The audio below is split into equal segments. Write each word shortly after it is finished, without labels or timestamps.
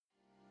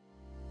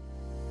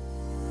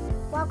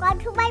Welcome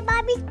to my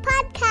mommy's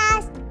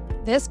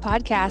podcast. This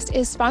podcast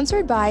is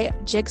sponsored by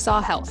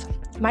Jigsaw Health,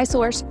 my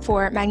source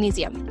for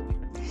magnesium.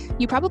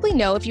 You probably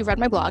know if you've read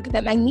my blog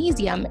that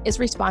magnesium is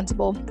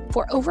responsible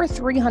for over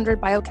 300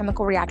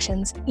 biochemical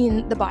reactions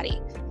in the body.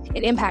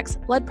 It impacts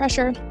blood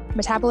pressure,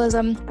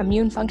 metabolism,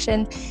 immune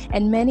function,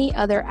 and many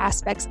other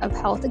aspects of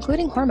health,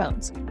 including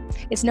hormones.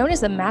 It's known as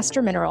the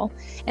master mineral,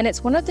 and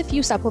it's one of the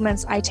few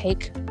supplements I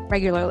take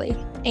regularly.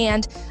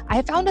 And I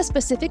have found a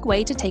specific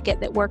way to take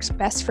it that works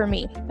best for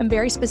me in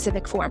very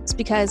specific forms,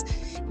 because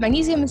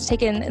magnesium is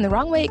taken in the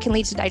wrong way, it can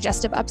lead to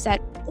digestive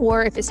upset,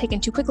 or if it's taken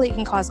too quickly, it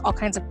can cause all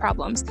kinds of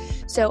problems.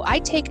 So I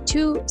take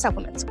two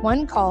supplements,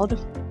 one called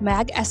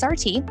Mag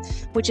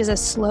SRT, which is a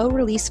slow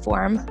release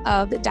form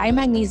of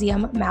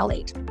dimagnesium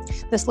malate.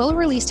 The slow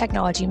release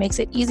technology makes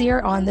it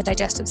easier on the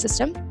digestive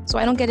system, so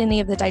I don't get any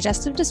of the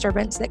digestive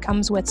disturbance that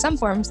comes with some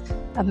forms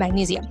of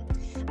magnesium.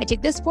 I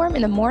take this form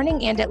in the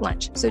morning and at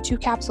lunch, so 2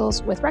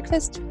 capsules with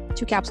breakfast,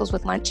 2 capsules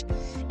with lunch.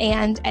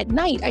 And at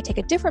night, I take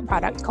a different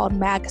product called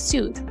Mag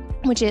Soothe,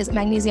 which is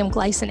magnesium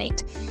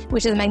glycinate,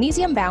 which is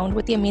magnesium bound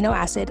with the amino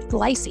acid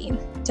glycine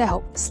to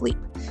help sleep.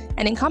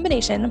 And in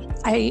combination,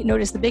 I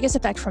notice the biggest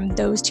effect from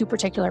those 2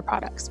 particular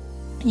products.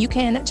 You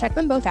can check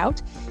them both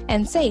out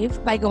and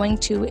save by going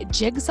to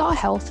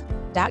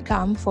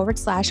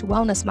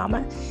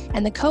jigsawhealth.com/wellnessmama,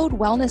 and the code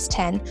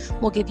wellness10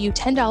 will give you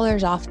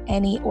 $10 off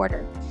any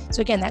order.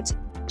 So again, that's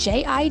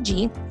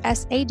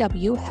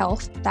JIGSAW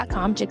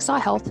health.com,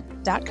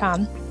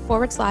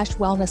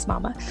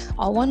 jigsawhealth.com/wellnessmama,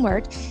 all one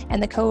word,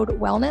 and the code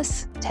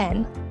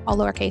wellness10, all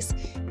lowercase,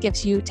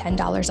 gives you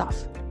 $10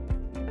 off.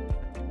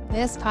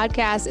 This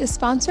podcast is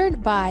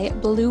sponsored by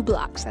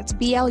BluBlox, that's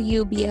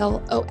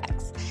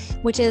BLUBLOX,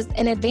 which is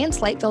an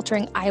advanced light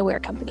filtering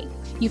eyewear company.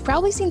 You've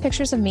probably seen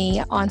pictures of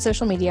me on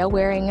social media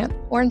wearing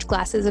orange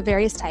glasses of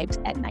various types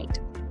at night,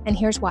 and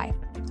here's why.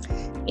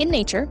 In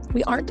nature,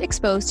 we aren't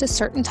exposed to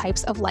certain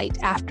types of light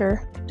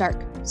after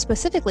dark,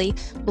 specifically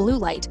blue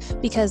light,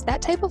 because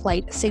that type of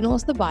light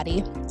signals the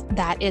body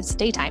that it's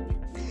daytime.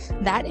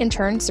 That in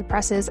turn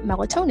suppresses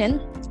melatonin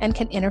and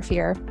can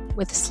interfere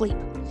with sleep.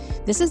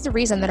 This is the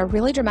reason that a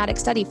really dramatic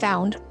study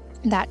found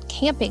that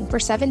camping for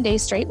 7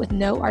 days straight with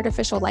no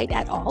artificial light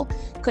at all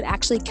could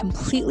actually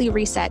completely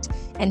reset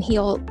and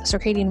heal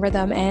circadian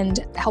rhythm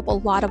and help a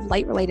lot of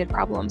light-related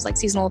problems like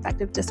seasonal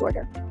affective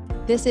disorder.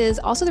 This is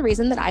also the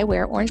reason that I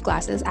wear orange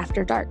glasses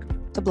after dark,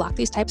 to block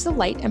these types of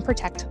light and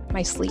protect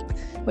my sleep,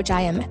 which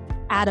I am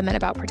adamant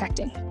about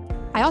protecting.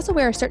 I also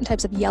wear certain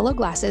types of yellow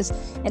glasses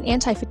and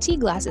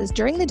anti-fatigue glasses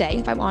during the day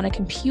if I'm on a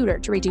computer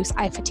to reduce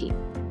eye fatigue.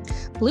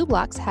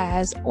 BluBlox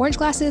has orange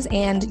glasses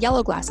and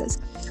yellow glasses.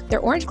 Their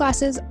orange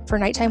glasses for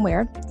nighttime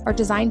wear are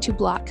designed to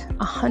block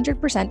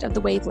 100% of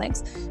the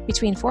wavelengths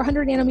between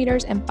 400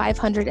 nanometers and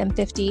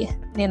 550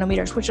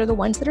 nanometers, which are the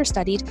ones that are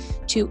studied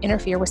to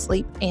interfere with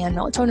sleep and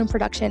melatonin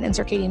production and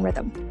circadian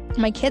rhythm.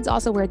 My kids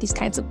also wear these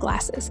kinds of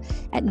glasses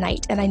at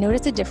night, and I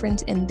notice a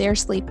difference in their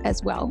sleep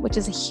as well, which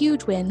is a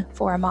huge win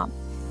for a mom.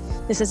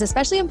 This is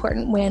especially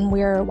important when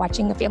we're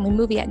watching a family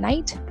movie at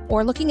night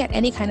or looking at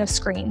any kind of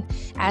screen,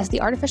 as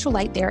the artificial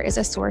light there is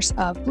a source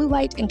of blue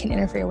light and can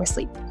interfere with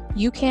sleep.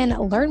 You can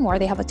learn more.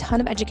 They have a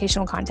ton of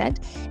educational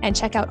content, and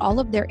check out all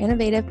of their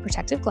innovative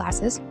protective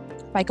glasses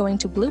by going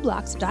to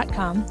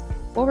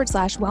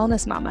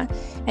BluBlox.com/wellnessmama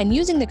and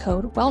using the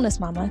code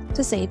wellnessmama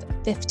to save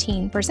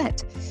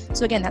 15%.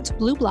 So again, that's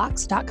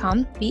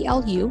BluBlox.com,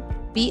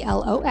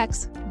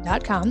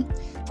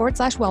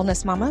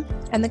 BLUBLOX.com/wellnessmama,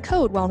 and the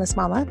code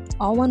wellnessmama,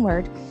 all one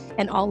word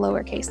and all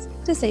lowercase,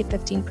 to save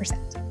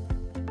 15%.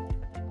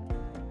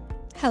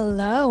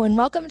 Hello, and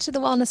welcome to the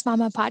Wellness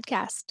Mama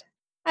podcast.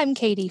 I'm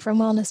Katie from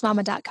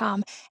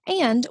wellnessmama.com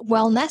and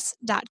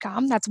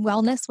wellness.com. That's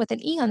wellness with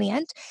an E on the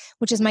end,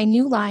 which is my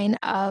new line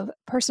of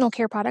personal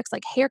care products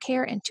like hair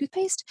care and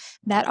toothpaste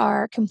that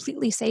are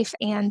completely safe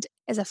and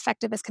as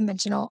effective as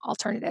conventional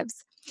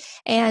alternatives.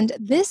 And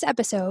this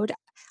episode,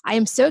 I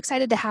am so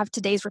excited to have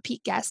today's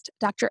repeat guest,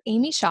 Dr.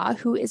 Amy Shah,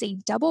 who is a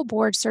double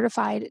board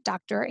certified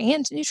doctor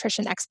and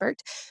nutrition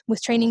expert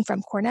with training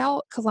from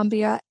Cornell,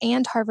 Columbia,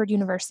 and Harvard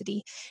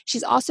University.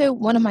 She's also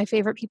one of my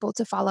favorite people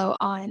to follow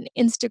on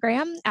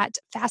Instagram at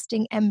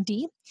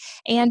FastingMD.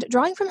 And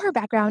drawing from her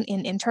background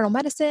in internal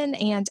medicine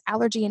and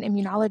allergy and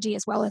immunology,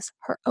 as well as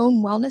her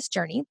own wellness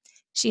journey,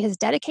 she has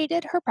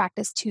dedicated her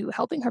practice to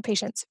helping her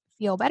patients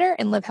feel better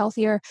and live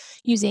healthier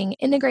using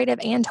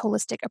integrative and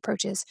holistic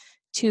approaches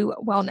to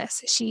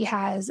wellness. She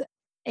has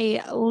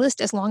a list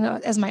as long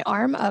as my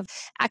arm of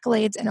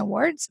accolades and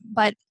awards,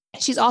 but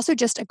she's also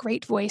just a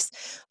great voice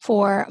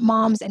for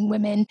moms and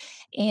women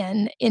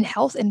in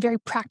health in very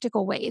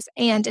practical ways.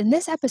 And in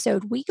this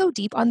episode, we go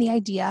deep on the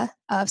idea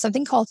of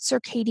something called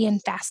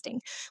circadian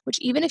fasting, which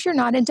even if you're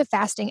not into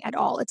fasting at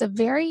all, it's a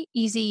very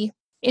easy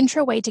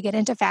intro way to get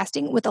into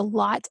fasting with a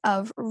lot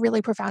of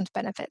really profound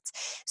benefits.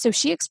 So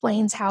she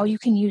explains how you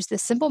can use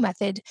this simple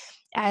method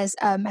as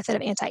a method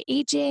of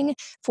anti-aging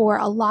for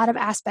a lot of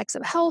aspects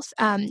of health.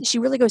 She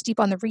really goes deep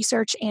on the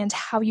research and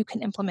how you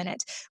can implement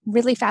it.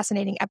 Really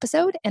fascinating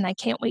episode, and I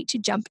can't wait to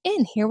jump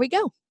in. Here we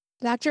go.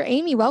 Dr.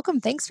 Amy, welcome.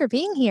 Thanks for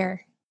being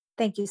here.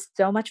 Thank you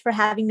so much for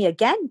having me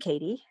again,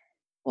 Katie.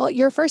 Well,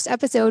 your first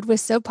episode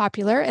was so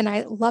popular and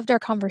I loved our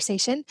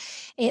conversation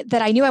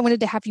that I knew I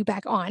wanted to have you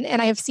back on.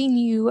 And I have seen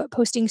you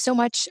posting so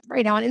much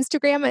right now on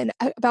Instagram and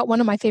about one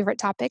of my favorite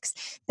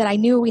topics that I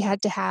knew we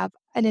had to have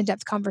an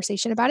in-depth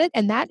conversation about it.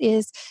 And that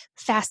is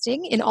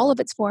fasting in all of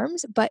its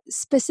forms, but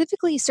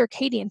specifically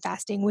circadian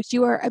fasting, which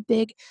you are a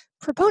big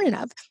proponent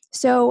of.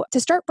 So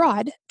to start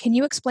broad, can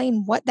you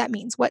explain what that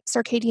means, what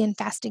circadian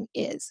fasting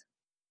is?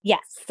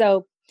 Yes.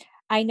 So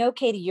I know,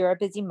 Katie, you're a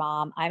busy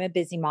mom. I'm a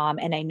busy mom.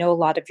 And I know a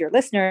lot of your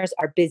listeners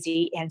are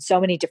busy in so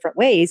many different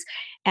ways.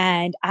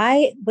 And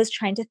I was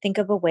trying to think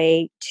of a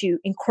way to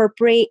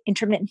incorporate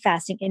intermittent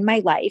fasting in my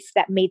life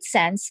that made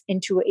sense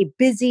into a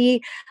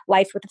busy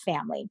life with a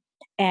family.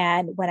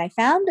 And when I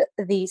found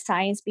the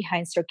science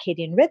behind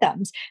circadian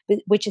rhythms,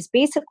 which is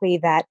basically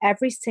that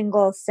every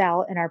single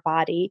cell in our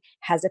body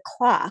has a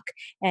clock.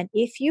 And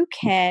if you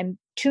can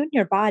tune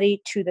your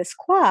body to this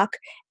clock,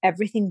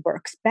 everything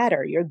works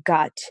better. Your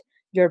gut,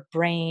 your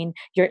brain,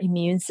 your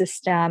immune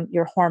system,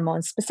 your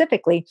hormones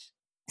specifically.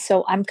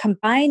 So I'm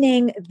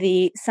combining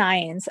the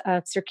science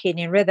of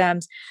circadian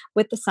rhythms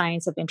with the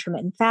science of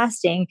intermittent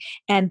fasting.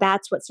 And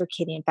that's what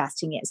circadian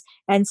fasting is.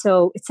 And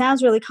so it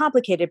sounds really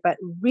complicated, but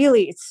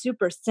really it's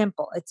super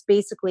simple. It's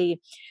basically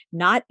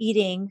not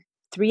eating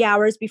 3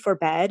 hours before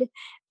bed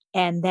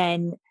and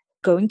then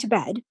going to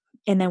bed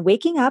and then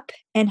waking up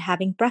and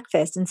having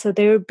breakfast. And so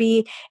there would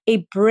be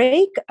a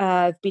break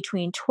of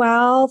between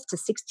 12 to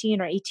 16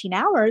 or 18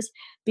 hours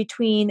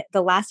between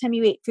the last time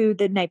you ate food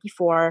the night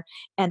before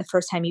and the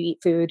first time you eat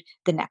food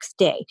the next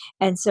day.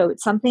 And so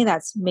it's something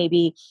that's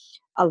maybe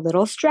a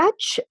little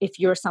stretch if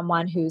you're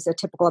someone who's a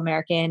typical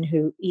American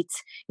who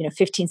eats,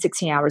 15,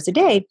 16 hours a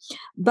day,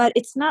 but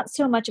it's not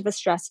so much of a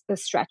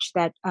stretch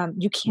that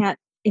you can't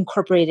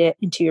incorporate it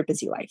into your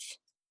busy life.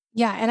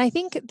 Yeah, and I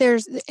think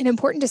there's an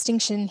important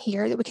distinction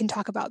here that we can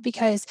talk about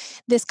because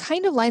this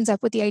kind of lines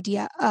up with the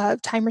idea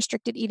of time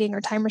restricted eating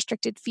or time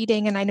restricted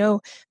feeding. And I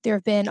know there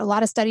have been a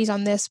lot of studies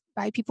on this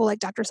by people like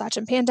Dr.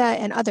 Sachin Panda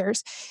and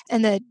others.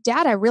 And the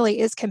data really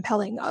is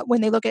compelling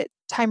when they look at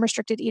time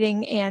restricted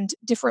eating and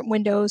different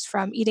windows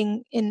from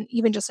eating in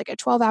even just like a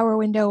 12-hour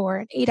window or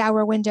an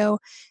 8-hour window.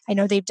 I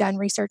know they've done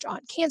research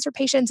on cancer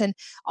patients and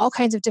all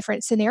kinds of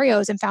different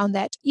scenarios and found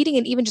that eating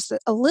in even just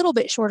a little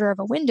bit shorter of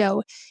a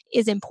window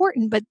is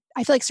important. But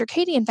I feel like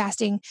circadian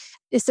fasting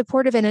is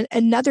supportive in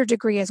another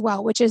degree as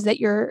well, which is that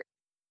you're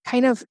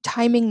kind of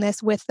timing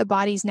this with the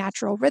body's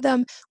natural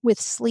rhythm,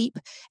 with sleep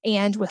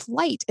and with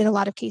light in a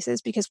lot of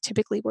cases, because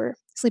typically we're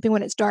sleeping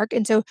when it's dark.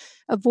 And so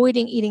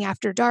avoiding eating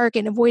after dark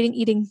and avoiding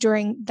eating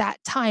during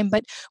that time.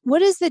 But what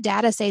does the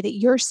data say that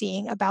you're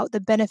seeing about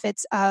the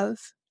benefits of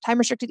time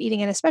restricted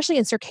eating and especially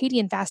in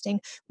circadian fasting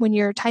when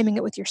you're timing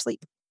it with your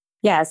sleep?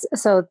 Yes.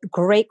 So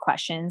great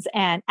questions.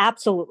 And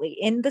absolutely,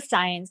 in the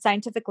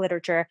scientific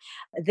literature,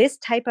 this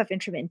type of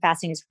intermittent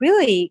fasting is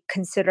really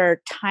considered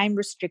time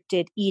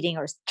restricted eating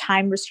or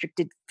time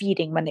restricted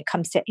feeding when it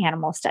comes to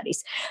animal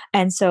studies.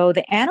 And so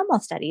the animal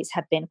studies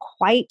have been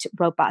quite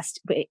robust.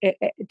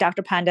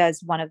 Dr. Panda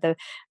is one of the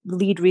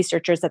lead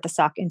researchers at the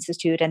Salk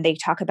Institute, and they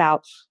talk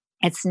about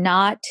it's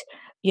not,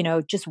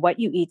 just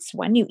what you eat, it's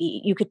when you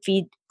eat. You could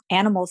feed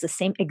animals the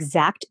same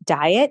exact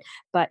diet,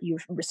 but you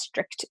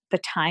restrict the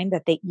time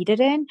that they eat it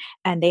in,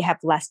 and they have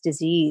less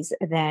disease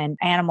than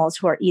animals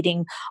who are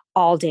eating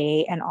all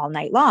day and all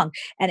night long.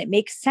 And it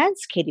makes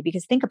sense, Katie,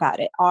 because think about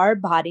it. Our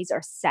bodies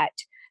are set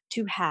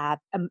to have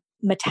a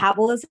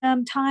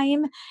metabolism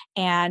time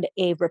and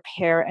a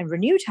repair and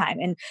renew time.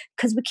 And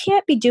because we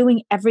can't be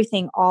doing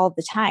everything all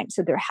the time.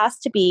 So there has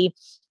to be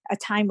a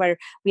time where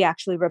we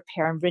actually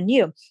repair and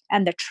renew.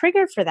 And the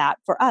trigger for that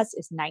for us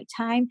is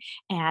nighttime,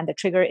 and the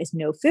trigger is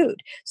no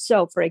food.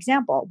 So, for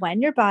example,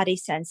 when your body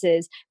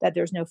senses that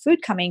there's no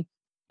food coming,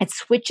 it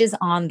switches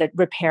on the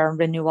repair and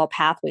renewal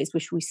pathways,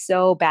 which we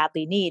so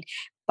badly need.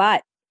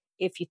 But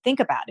if you think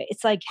about it,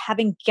 it's like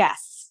having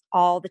guests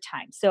all the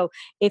time. So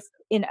if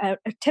in a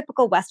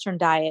typical Western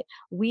diet,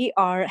 we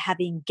are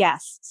having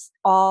guests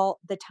all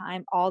the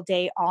time, all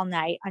day, all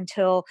night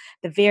until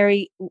the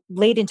very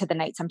late into the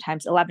night,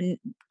 sometimes 11,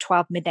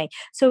 12 midnight.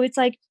 So it's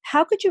like,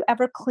 how could you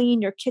ever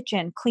clean your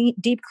kitchen,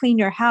 deep clean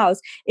your house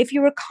if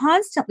you were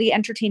constantly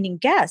entertaining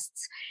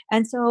guests?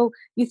 And so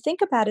you think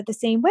about it the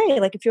same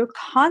way. Like if you're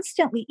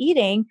constantly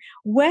eating,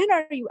 when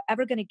are you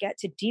ever going to get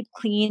to deep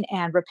clean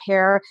and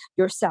repair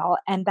your cell?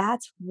 And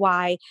that's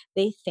why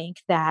they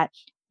think that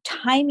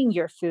timing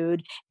your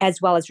food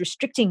as well as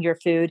restricting your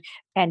food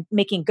and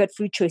making good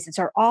food choices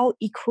are all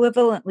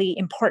equivalently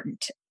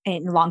important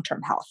in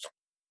long-term health.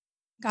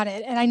 Got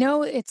it. And I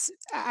know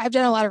I've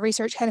done a lot of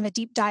research, kind of a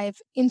deep dive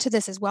into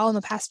this as well in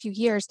the past few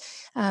years.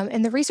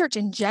 And the research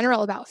in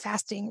general about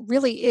fasting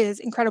really is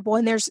incredible.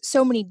 And there's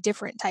so many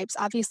different types,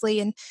 obviously,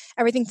 and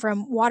everything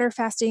from water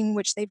fasting,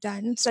 which they've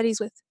done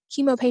studies with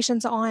chemo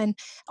patients on,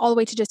 all the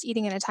way to just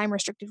eating in a time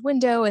restricted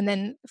window. And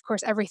then, of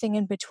course, everything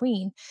in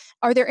between.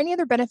 Are there any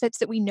other benefits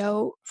that we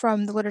know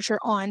from the literature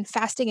on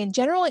fasting in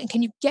general? And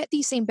can you get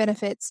these same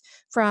benefits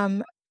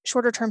from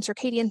shorter term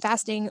circadian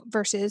fasting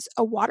versus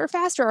a water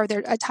fast, or are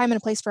there a time and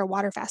a place for a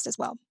water fast as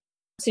well?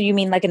 So you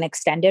mean like an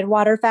extended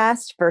water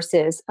fast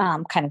versus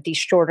kind of these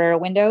shorter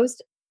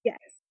windows? Yes.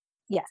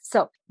 Yes.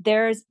 So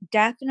there's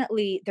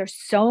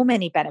so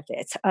many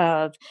benefits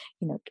of,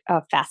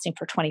 of fasting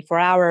for 24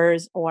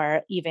 hours,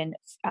 or even,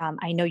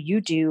 I know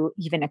you do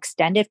even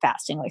extended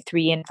fasting, like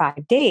 3 and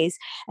 5 days.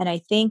 And I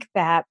think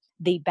that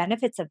the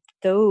benefits of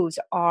those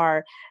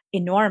are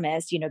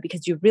enormous,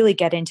 because you really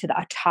get into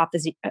the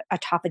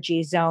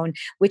autophagy zone,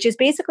 which is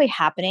basically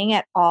happening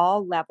at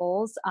all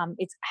levels.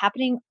 It's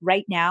happening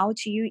right now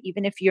to you,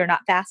 even if you're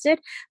not fasted,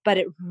 but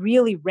it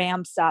really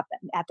ramps up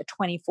at the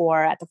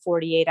 24, at the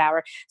 48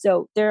 hour.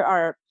 So there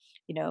are,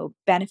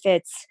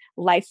 benefits,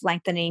 life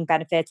lengthening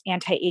benefits,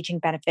 anti-aging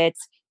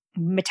benefits,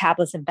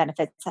 metabolism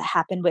benefits that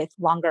happen with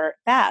longer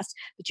fasts,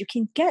 but you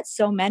can get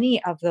so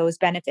many of those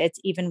benefits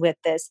even with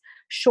this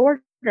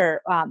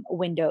shorter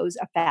windows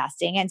of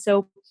fasting. And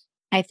so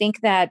I think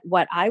that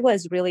what I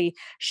was really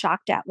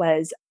shocked at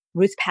was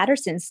Ruth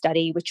Patterson's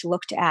study, which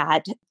looked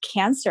at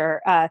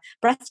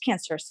breast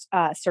cancer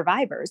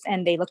survivors.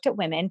 And they looked at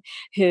women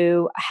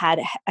who had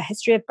a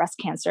history of breast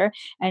cancer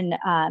and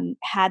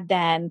had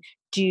them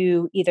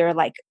do either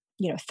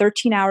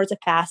 13 hours of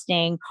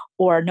fasting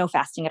or no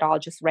fasting at all,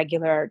 just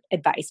regular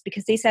advice,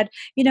 because they said,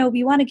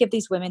 we want to give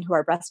these women who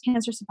are breast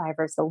cancer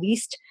survivors the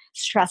least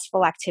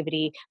stressful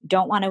activity. We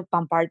don't want to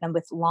bombard them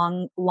with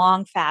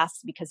long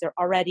fasts because they're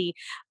already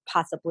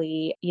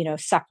possibly,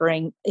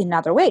 suffering in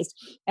other ways.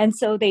 And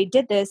so they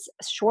did this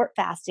short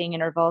fasting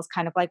intervals,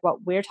 kind of like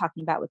what we're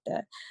talking about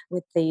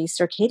with the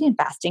circadian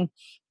fasting.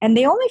 And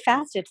they only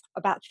fasted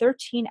about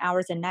 13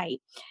 hours a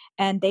night.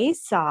 And they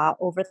saw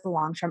over the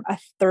long term a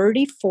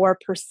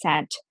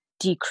 34%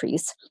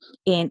 decrease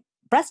in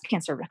breast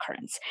cancer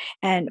recurrence.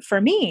 And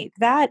for me,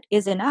 that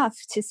is enough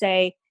to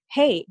say,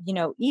 hey,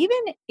 even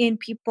in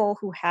people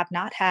who have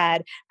not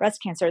had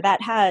breast cancer,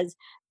 that has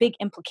big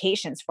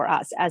implications for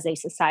us as a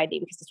society,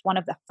 because it's one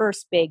of the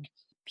first big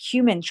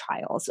human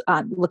trials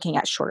looking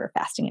at shorter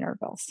fasting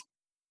intervals.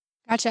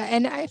 Gotcha.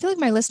 And I feel like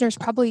my listeners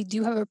probably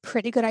do have a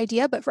pretty good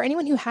idea, but for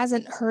anyone who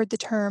hasn't heard the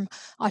term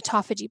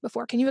autophagy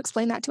before, can you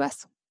explain that to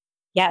us?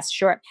 Yes,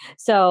 sure.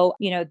 So,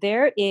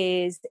 there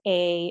is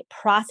a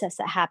process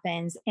that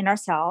happens in our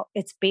cell.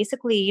 It's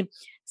basically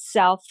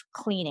self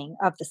cleaning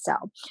of the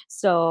cell.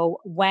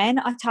 So, when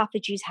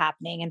autophagy is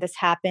happening, and this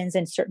happens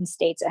in certain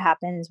states, it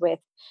happens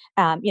with,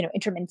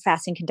 intermittent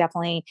fasting can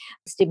definitely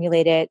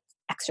stimulate it.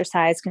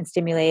 Exercise can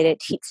stimulate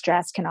it. Heat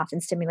stress can often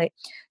stimulate.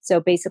 So,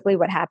 basically,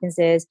 what happens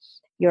is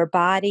your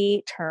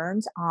body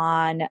turns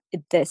on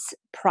this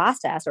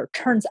process, or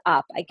turns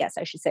up, I guess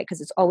I should say, because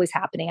it's always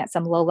happening at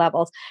some low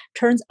levels,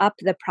 turns up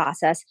the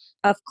process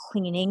of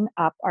cleaning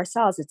up our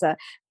cells.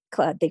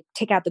 They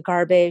take out the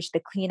garbage,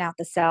 they clean out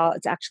the cell.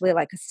 It's actually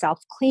like a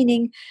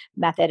self-cleaning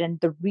method.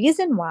 And the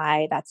reason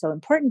why that's so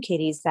important,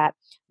 Katie, is that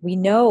we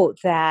know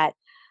that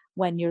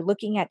when you're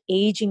looking at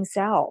aging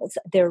cells,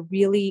 they're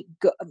really,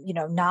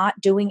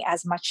 not doing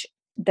as much.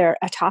 Their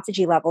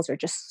autophagy levels are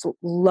just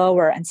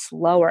lower and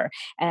slower.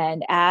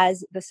 And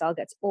as the cell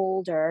gets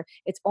older,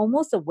 it's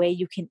almost a way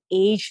you can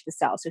age the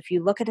cell. So if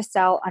you look at a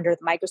cell under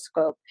the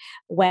microscope,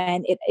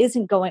 when it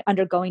isn't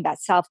undergoing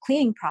that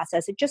self-cleaning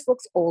process, it just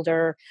looks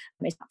older.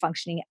 It's not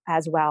functioning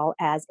as well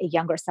as a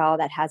younger cell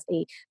that has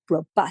a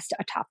robust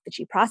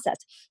autophagy process.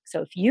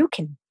 So if you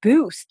can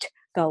boost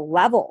the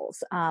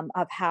levels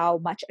of how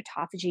much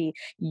autophagy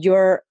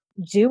you're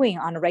doing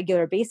on a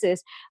regular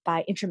basis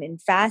by intermittent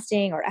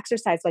fasting or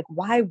exercise, like,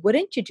 why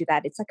wouldn't you do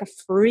that? It's like a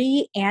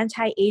free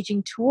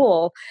anti-aging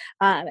tool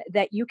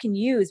that you can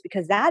use,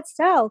 because that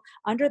cell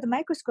under the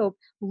microscope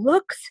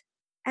looks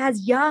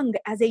as young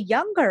as a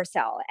younger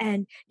cell.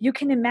 And you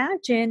can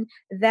imagine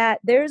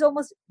that there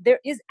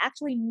is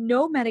actually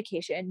no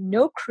medication,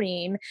 no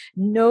cream,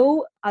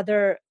 no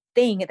other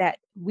thing that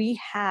we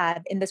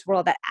have in this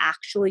world that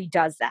actually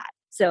does that.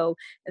 So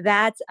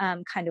that's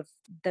kind of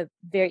the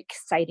very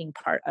exciting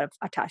part of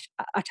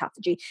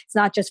autophagy. It's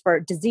not just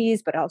for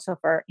disease, but also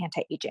for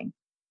anti-aging.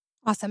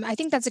 Awesome. I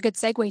think that's a good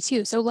segue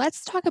too. So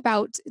let's talk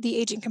about the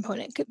aging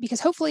component,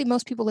 because hopefully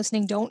most people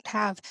listening don't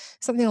have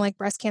something like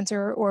breast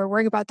cancer or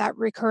worrying about that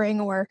recurring,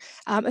 or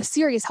a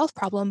serious health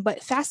problem.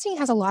 But fasting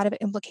has a lot of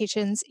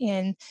implications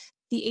in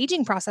the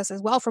aging process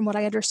as well, from what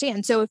I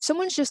understand. So if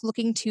someone's just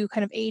looking to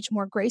kind of age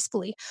more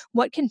gracefully,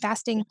 what can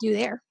fasting do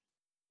there?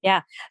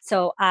 Yeah.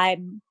 So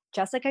I'm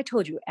just like I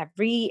told you,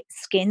 every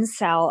skin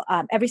cell,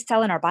 every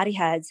cell in our body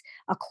has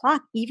a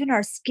clock, even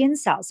our skin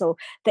cells. So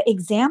the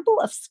example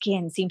of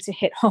skin seems to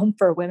hit home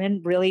for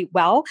women really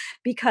well,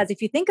 because if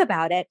you think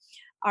about it,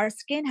 our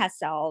skin has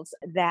cells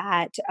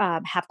that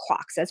have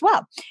clocks as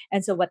well.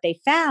 And so what they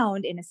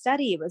found in a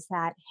study was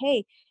that,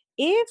 hey,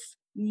 if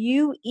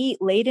you eat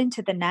late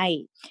into the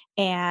night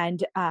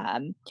and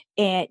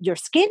your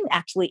skin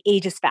actually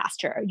ages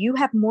faster, you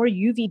have more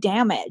UV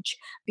damage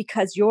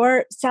because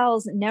your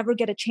cells never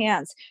get a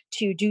chance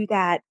to do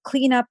that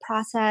cleanup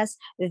process,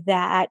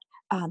 that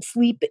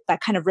sleep,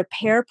 that kind of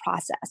repair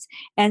process.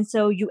 And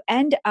so you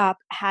end up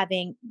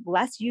having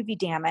less UV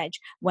damage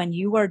when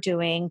you are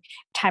doing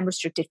time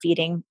restricted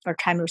feeding or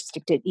time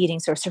restricted eating,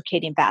 so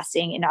circadian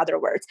fasting, in other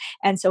words.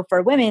 And so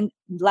for women,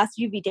 less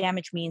UV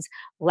damage means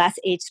less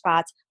age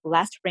spots,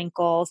 less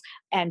wrinkles,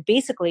 and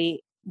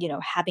basically,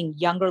 having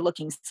younger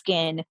looking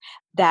skin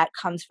that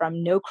comes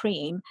from no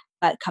cream,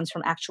 but comes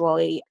from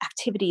actually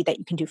activity that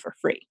you can do for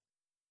free.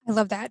 I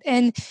love that.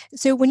 And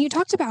so when you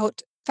talked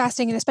about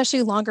fasting and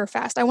especially longer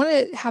fast, I want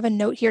to have a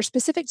note here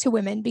specific to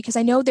women because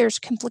I know there's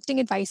conflicting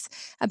advice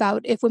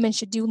about if women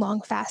should do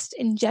long fast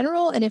in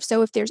general. And if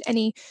so, if there's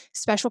any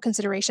special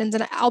considerations.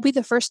 And I'll be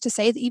the first to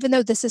say that even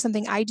though this is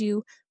something I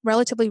do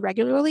relatively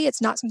regularly,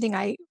 it's not something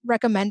I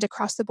recommend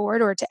across the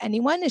board or to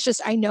anyone. It's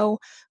just I know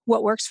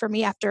what works for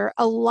me after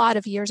a lot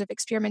of years of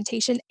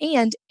experimentation.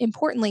 And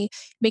importantly,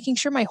 making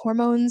sure my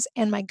hormones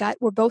and my gut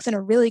were both in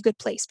a really good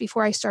place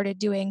before I started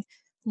doing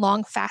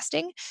long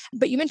fasting.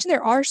 But you mentioned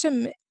there are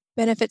some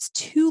benefits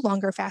to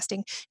longer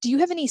fasting. Do you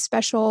have any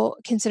special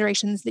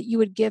considerations that you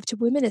would give to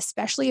women,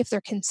 especially if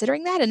they're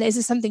considering that? And is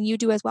this something you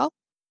do as well?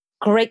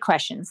 Great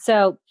question.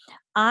 So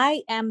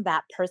I am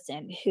that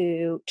person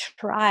who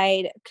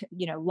tried,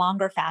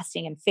 longer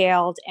fasting and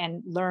failed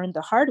and learned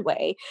the hard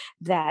way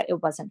that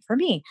it wasn't for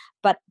me.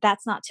 But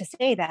that's not to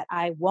say that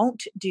I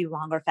won't do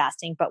longer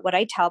fasting. But what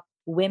I tell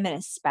women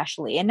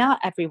especially, and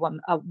not every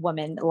woman, a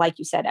woman, like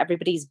you said,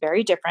 everybody's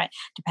very different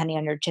depending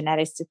on your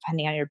genetics,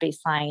 depending on your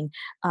baseline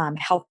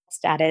health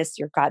status,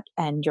 your gut,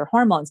 and your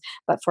hormones.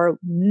 But for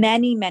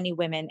many, many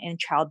women in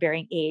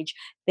childbearing age,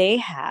 they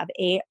have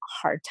a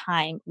hard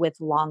time with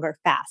longer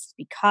fasts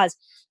because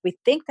we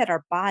think that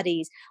our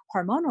bodies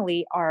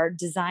hormonally are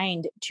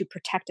designed to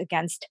protect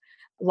against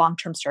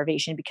long-term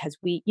starvation because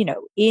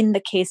in the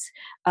case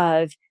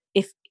of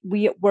if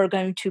we were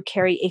going to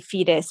carry a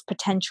fetus,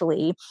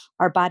 potentially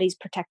our body's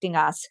protecting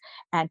us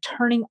and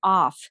turning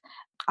off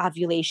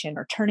ovulation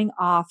or turning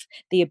off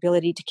the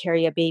ability to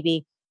carry a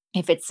baby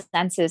if it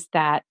senses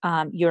that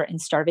you're in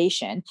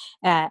starvation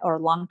or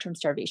long-term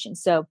starvation.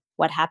 So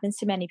what happens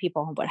to many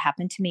people and what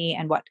happened to me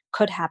and what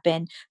could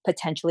happen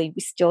potentially,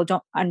 we still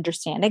don't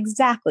understand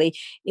exactly,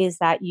 is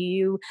that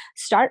you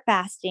start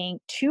fasting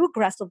too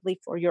aggressively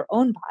for your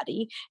own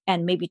body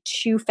and maybe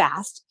too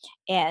fast.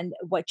 And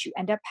what you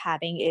end up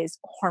having is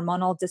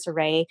hormonal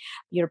disarray.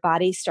 Your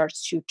body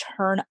starts to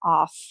turn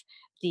off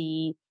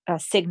the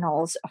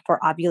signals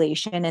for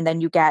ovulation. And then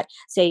you get,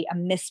 say, a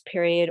missed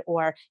period,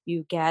 or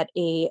you get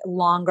a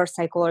longer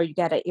cycle, or you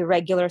get an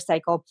irregular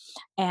cycle.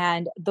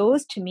 And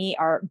those to me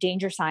are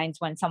danger signs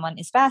when someone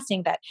is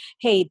fasting that,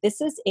 hey,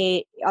 this is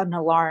an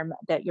alarm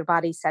that your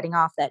body's setting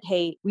off that,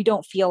 hey, we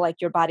don't feel like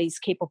your body's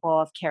capable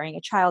of carrying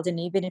a child. And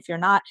even if you're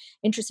not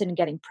interested in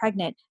getting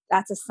pregnant,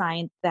 that's a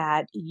sign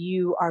that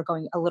you are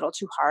going a little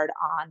too hard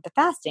on the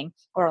fasting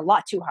or a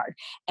lot too hard.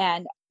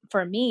 And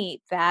for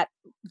me, that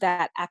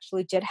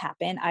actually did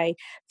happen. I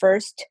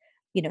first,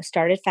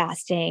 started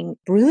fasting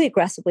really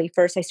aggressively.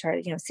 First, I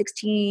started,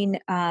 16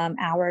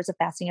 hours of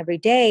fasting every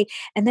day.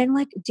 And then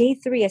like day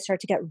 3, I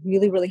started to get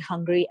really, really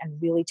hungry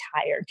and really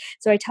tired.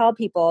 So I tell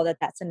people that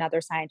that's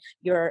another sign.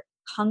 Your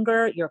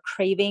hunger, your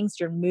cravings,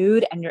 your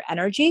mood, and your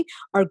energy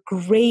are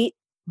great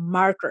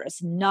markers,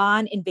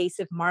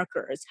 non-invasive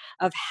markers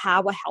of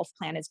how a health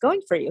plan is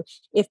going for you.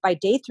 If by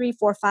day 3,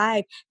 4,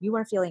 5, you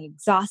are feeling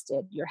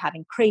exhausted, you're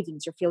having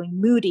cravings, you're feeling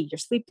moody, your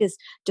sleep is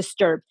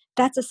disturbed,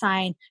 that's a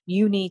sign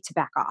you need to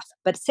back off.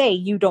 But say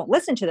you don't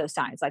listen to those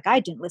signs, like I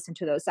didn't listen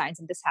to those signs,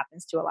 and this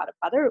happens to a lot of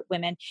other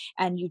women,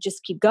 and you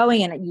just keep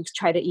going and you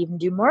try to even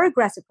do more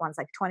aggressive ones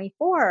like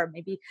 24,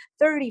 maybe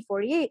 30,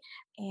 48,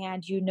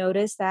 and you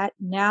notice that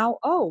now,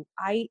 oh,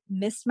 I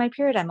missed my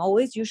period. I'm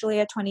always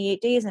usually at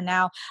 28 days, and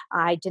now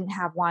I didn't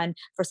have one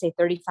for say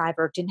 35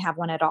 or didn't have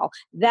one at all.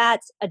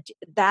 That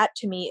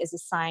to me is a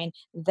sign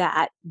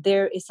that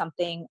there is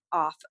something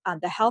off.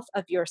 The health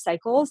of your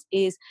cycles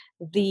is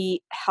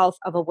the health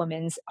of a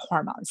woman's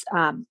hormones.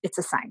 It's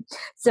a sign.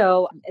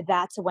 So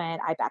that's when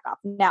I back off.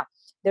 Now,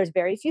 there's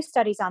very few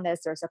studies on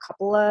this. There's a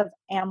couple of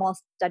animal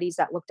studies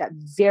that looked at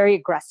very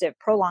aggressive,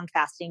 prolonged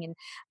fasting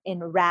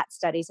in rat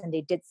studies, and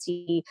they did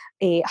see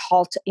a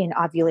halt in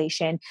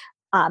ovulation.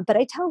 But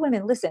I tell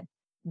women, listen,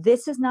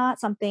 this is not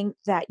something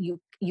that you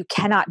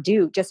cannot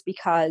do just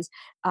because,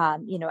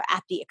 at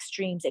the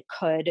extremes, it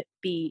could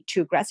be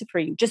too aggressive for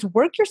you. Just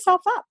work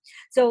yourself up.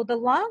 So the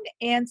long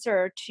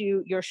answer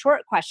to your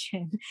short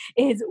question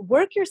is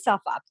work yourself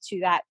up to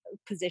that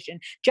position.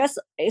 Just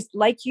it's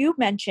like you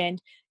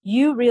mentioned,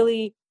 you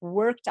really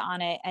worked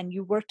on it and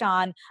you worked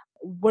on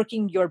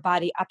working your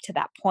body up to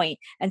that point.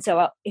 And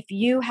so if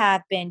you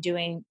have been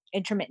doing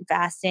intermittent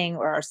fasting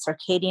or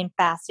circadian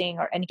fasting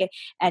or anything,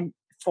 and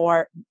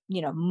for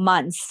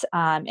months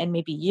and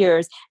maybe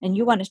years, and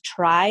you want to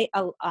try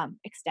a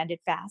extended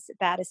fast,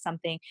 that is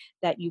something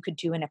that you could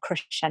do in a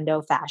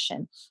crescendo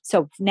fashion.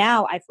 So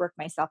now I've worked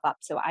myself up.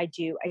 So I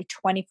do a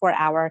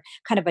 24-hour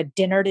kind of a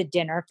dinner to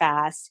dinner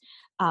fast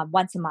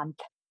once a month.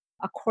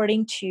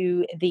 According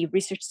to the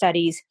research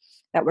studies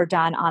that were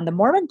done on the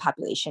Mormon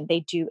population, they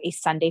do a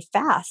Sunday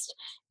fast,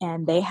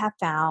 and they have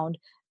found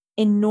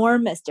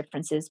enormous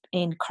differences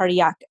in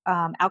cardiac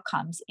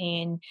outcomes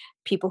in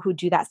people who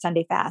do that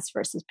Sunday fast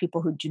versus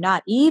people who do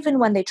not, even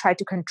when they try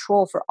to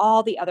control for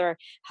all the other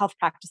health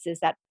practices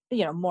that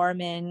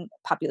Mormon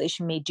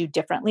population may do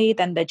differently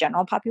than the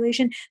general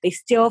population. They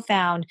still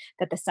found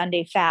that the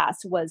Sunday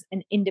fast was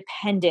an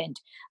independent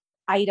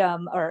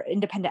item or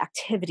independent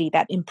activity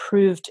that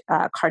improved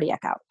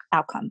cardiac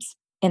outcomes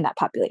in that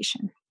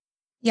population.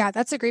 Yeah,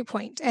 that's a great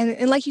point.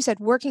 And like you said,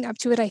 working up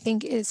to it, I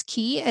think, is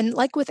key. And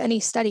like with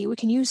any study, we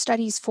can use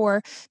studies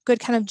for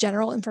good kind of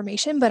general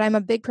information, but I'm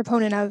a big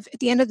proponent of, at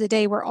the end of the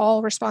day, we're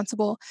all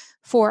responsible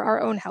for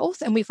our own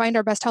health. And we find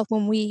our best health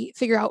when we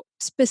figure out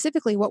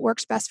specifically what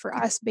works best for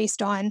us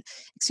based on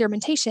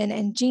experimentation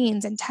and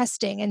genes and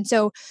testing. And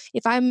so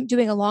if I'm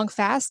doing a long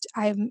fast,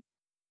 I'm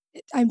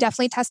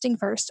definitely testing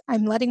first.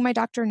 I'm letting my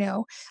doctor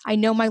know. I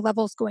know my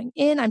levels going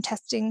in. I'm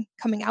testing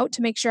coming out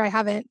to make sure I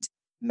haven't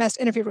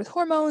interfered with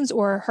hormones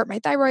or hurt my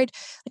thyroid.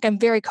 Like, I'm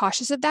very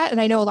cautious of that. And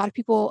I know a lot of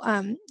people,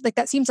 like,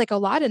 that seems like a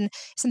lot and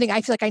something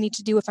I feel like I need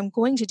to do if I'm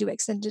going to do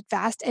extended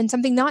fast, and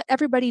something not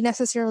everybody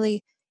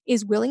necessarily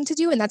is willing to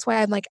do. And that's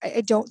why I'm like,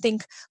 I don't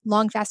think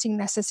long fasting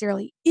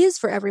necessarily is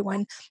for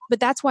everyone.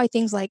 But that's why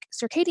things like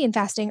circadian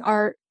fasting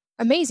are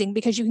amazing,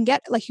 because you can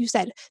get, like you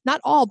said,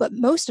 not all, but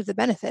most of the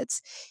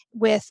benefits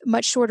with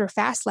much shorter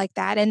fasts like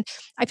that. And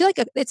I feel like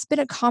it's been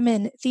a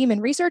common theme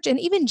in research, and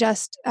even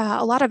just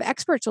a lot of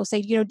experts will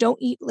say, don't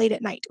eat late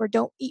at night or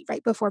don't eat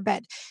right before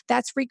bed.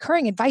 That's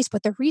recurring advice,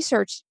 but the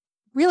research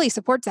really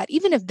supports that.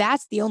 Even if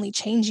that's the only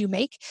change you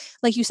make,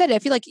 like you said, I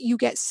feel like you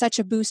get such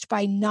a boost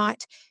by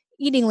not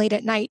eating late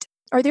at night.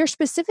 Are there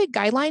specific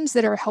guidelines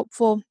that are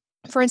helpful?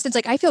 For instance,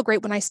 like, I feel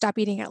great when I stop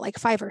eating at like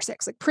 5 or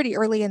 6, like pretty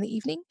early in the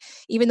evening,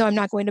 even though I'm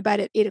not going to bed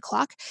at 8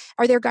 o'clock.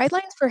 Are there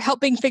guidelines for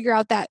helping figure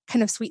out that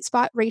kind of sweet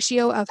spot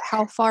ratio of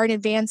how far in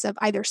advance of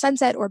either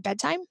sunset or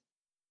bedtime?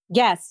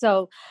 Yes.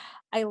 So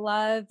I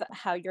love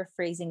how you're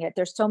phrasing it.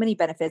 There's so many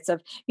benefits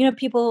of,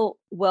 people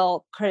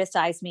will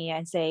criticize me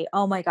and say,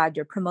 oh my God,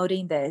 you're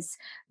promoting this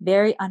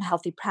very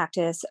unhealthy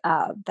practice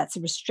that's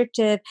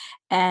restrictive.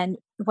 And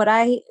what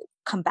I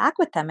come back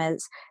with them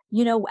is,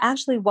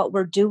 actually what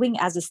we're doing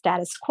as a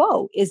status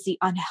quo is the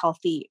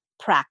unhealthy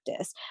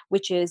practice,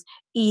 which is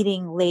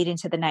eating late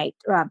into the night,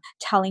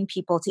 telling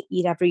people to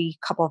eat every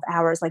couple of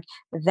hours. Like,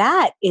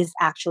 that is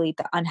actually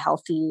the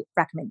unhealthy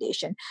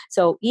recommendation.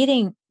 So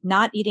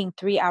not eating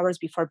 3 hours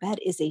before bed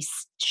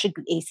should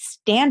be a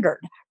standard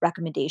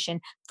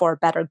recommendation for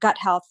better gut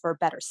health, for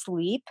better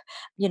sleep,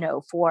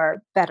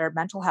 for better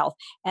mental health.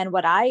 And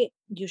what I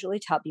usually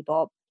tell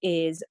people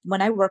is,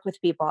 when I work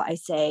with people, I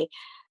say,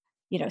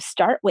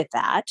 start with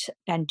that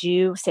and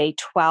do, say,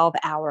 12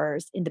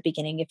 hours in the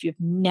beginning. If you've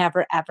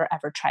never, ever,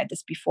 ever tried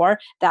this before,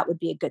 that would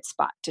be a good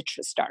spot to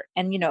start.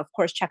 And, of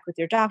course, check with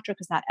your doctor,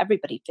 because not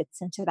everybody fits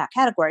into that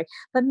category,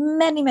 but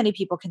many, many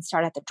people can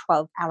start at the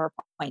 12-hour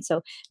point.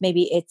 So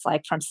maybe it's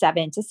like from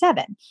 7 to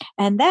 7.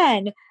 And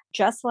then,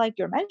 just like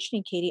you're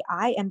mentioning, Katie,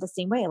 I am the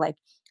same way. Like,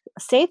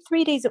 say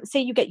 3 days, say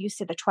you get used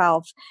to the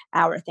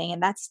 12-hour thing,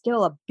 and that's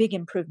still a big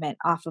improvement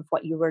off of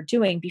what you were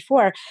doing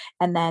before.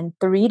 And then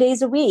 3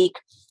 days a week,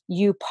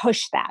 you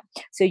push that.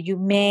 So you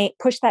may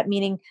push that,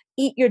 meaning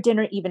eat your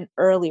dinner even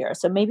earlier.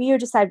 So maybe you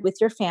decide with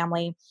your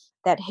family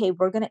that, hey,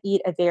 we're going to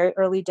eat a very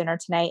early dinner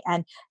tonight.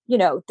 And,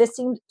 this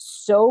seems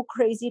so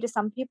crazy to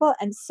some people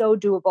and so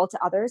doable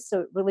to others.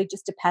 So it really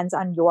just depends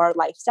on your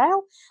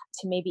lifestyle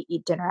to maybe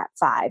eat dinner at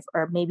 5,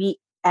 or maybe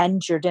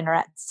end your dinner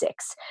at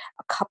 6,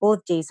 a couple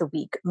of days a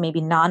week, maybe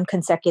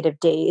non-consecutive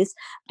days,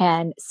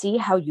 and see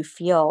how you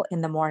feel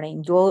in the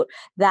morning.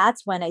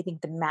 That's when I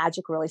think the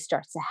magic really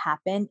starts to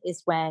happen,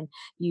 is when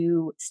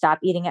you stop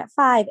eating at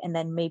 5, and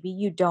then maybe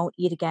you don't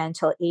eat again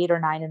until 8 or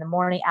 9 in the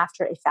morning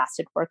after a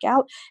fasted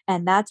workout.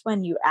 And that's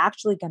when you're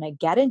actually going to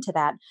get into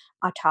that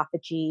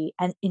autophagy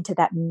and into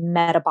that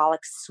metabolic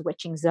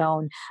switching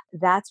zone.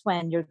 That's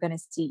when you're going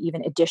to see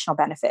even additional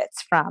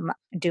benefits from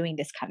doing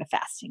this kind of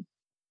fasting.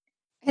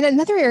 And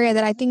another area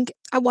that I think,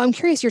 I'm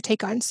curious your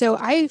take on. So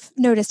I've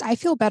noticed I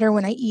feel better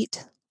when I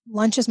eat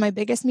lunch as my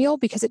biggest meal,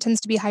 because it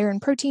tends to be higher in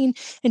protein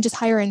and just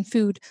higher in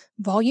food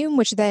volume,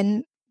 which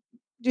then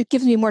it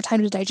gives me more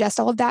time to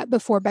digest all of that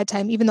before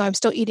bedtime, even though I'm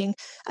still eating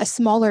a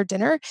smaller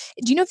dinner.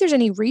 Do you know if there's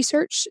any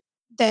research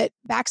that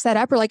backs that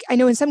up? Or, like, I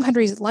know in some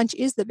countries, lunch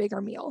is the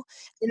bigger meal,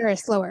 dinner is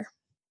slower.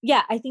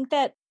 Yeah, I think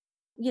that,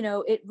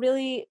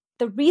 the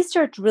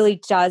research really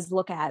does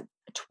look at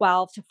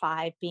 12 to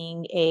 5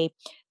 being a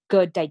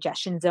good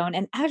digestion zone.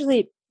 And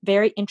actually,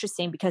 very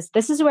interesting, because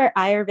this is where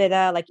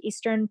Ayurveda, like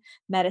Eastern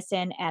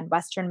medicine and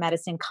Western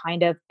medicine,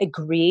 kind of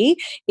agree,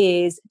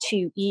 is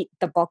to eat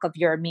the bulk of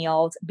your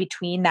meals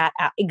between that,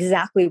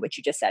 exactly what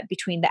you just said,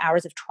 between the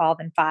hours of 12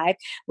 and 5,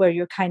 where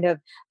you're kind of,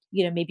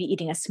 maybe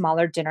eating a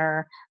smaller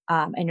dinner,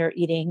 and you're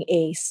eating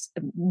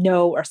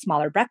no or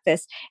smaller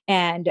breakfast.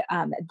 And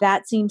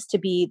that seems to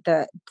be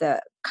the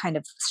kind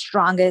of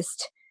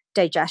strongest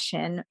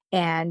digestion.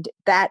 And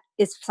that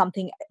is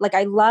something like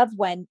I love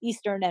when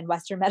Eastern and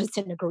Western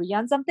medicine agree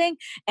on something.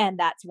 And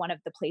that's one of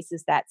the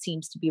places that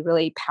seems to be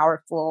really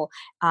powerful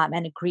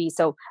and agree.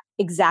 So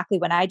exactly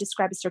when I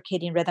describe a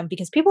circadian rhythm,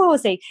 because people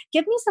always say,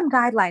 give me some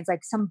guidelines,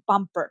 like some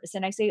bumpers.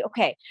 And I say,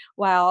 okay,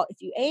 well, if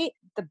you ate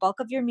the bulk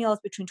of your meals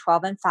between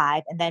 12 and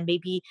 5, and then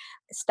maybe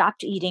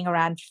stopped eating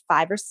around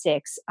 5 or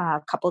 6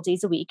 a couple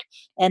days a week,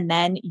 and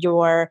then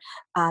you're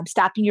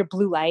stopping your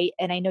blue light.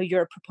 And I know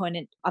you're a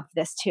proponent of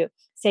this too.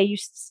 Say you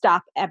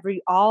stop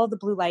all the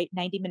blue light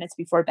 90 minutes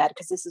before bed,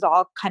 because this is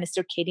all kind of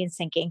circadian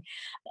syncing.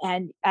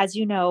 And as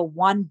you know,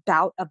 one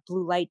bout of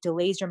blue light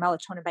delays your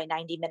melatonin by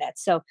 90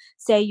 minutes. So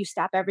say you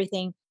stop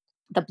everything,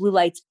 the blue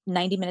lights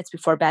 90 minutes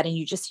before bed, and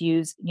you just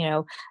use,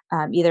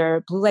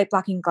 either blue light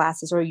blocking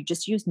glasses, or you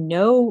just use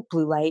no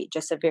blue light,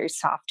 just a very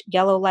soft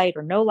yellow light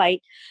or no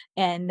light.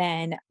 And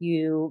then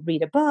you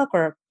read a book,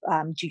 or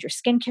do your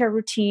skincare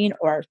routine,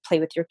 or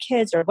play with your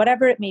kids, or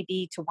whatever it may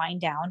be to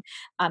wind down.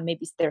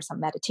 Maybe there's some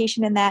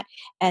meditation in that.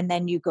 And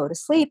then you go to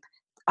sleep,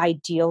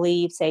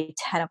 ideally, say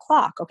 10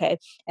 o'clock. Okay.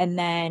 And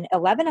then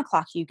 11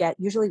 o'clock, you get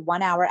usually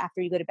 1 hour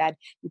after you go to bed,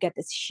 you get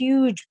this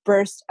huge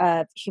burst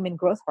of human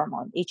growth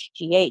hormone,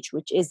 HGH,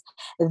 which is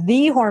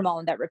the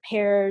hormone that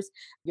repairs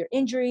your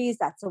injuries.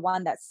 That's the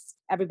one that's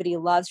everybody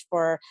loves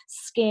for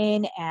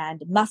skin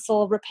and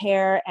muscle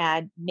repair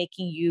and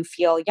making you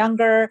feel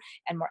younger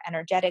and more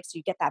energetic. So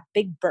you get that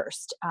big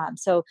burst.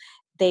 So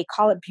they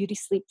call it beauty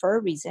sleep for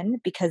a reason,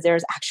 because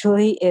there's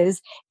actually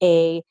is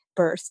a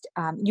burst.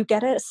 You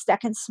get a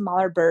second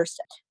smaller burst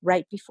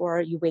right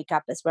before you wake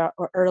up as well,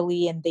 or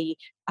early in the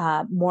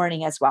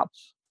morning as well.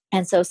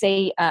 And so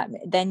say,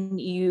 then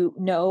you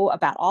know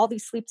about all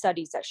these sleep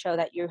studies that show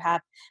that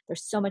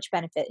there's so much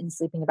benefit in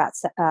sleeping about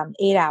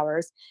 8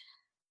 hours.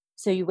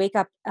 So you wake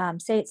up,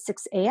 say at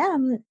 6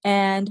 a.m.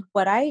 And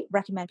what I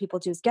recommend people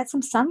do is get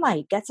some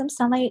sunlight. Get some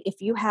sunlight.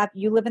 If you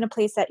live in a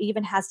place that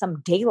even has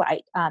some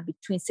daylight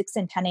between 6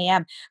 and 10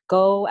 a.m.,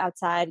 go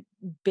outside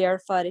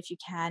barefoot if you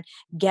can,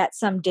 get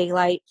some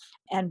daylight,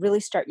 and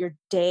really start your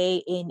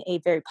day in a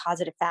very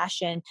positive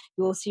fashion.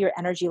 You will see your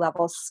energy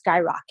levels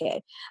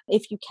skyrocket.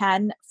 If you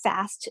can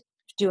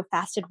do a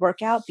fasted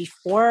workout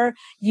before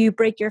you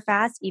break your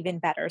fast, even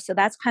better. So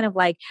that's kind of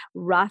like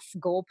rough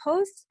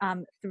goalposts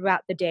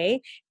throughout the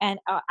day. And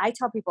I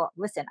tell people,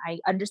 listen, I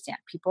understand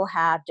people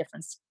have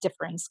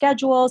differing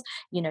schedules.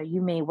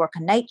 You may work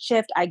a night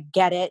shift. I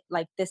get it.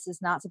 Like, this is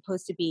not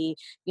supposed to be,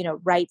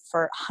 right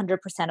for 100%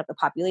 of the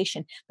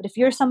population. But if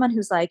you're someone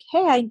who's like,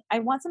 hey, I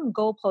want some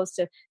goalposts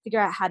to figure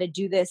out how to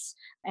do this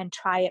and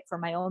try it for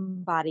my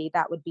own body,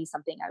 that would be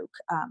something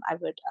I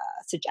would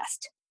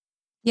suggest.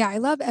 Yeah, I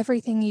love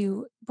everything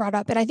you brought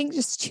up. And I think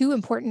just two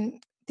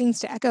important things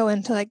to echo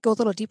and to like go a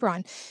little deeper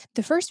on.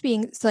 The first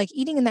being like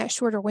eating in that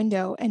shorter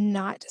window and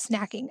not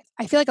snacking.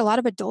 I feel like a lot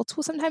of adults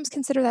will sometimes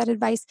consider that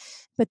advice,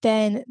 but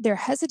then they're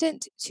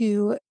hesitant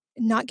to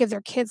not give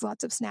their kids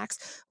lots of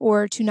snacks,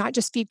 or to not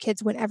just feed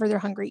kids whenever they're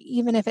hungry,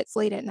 even if it's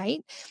late at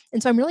night.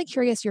 And so I'm really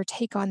curious your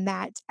take on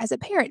that as a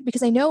parent,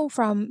 because I know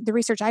from the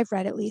research I've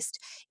read, at least,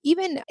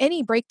 even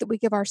any break that we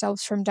give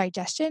ourselves from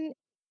digestion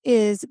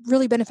is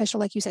really beneficial,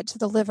 like you said, to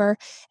the liver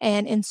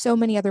and in so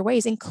many other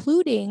ways,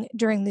 including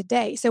during the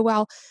day. So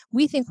while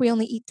we think we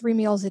only eat 3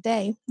 meals a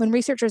day, when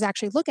researchers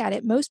actually look at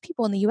it, most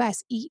people in the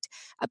US eat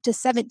up to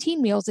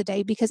 17 meals a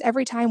day, because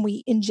every time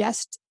we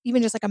ingest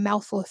even just like a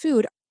mouthful of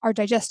food, our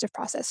digestive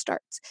process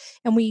starts.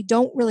 And we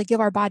don't really give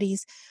our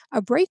bodies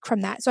a break from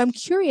that. So I'm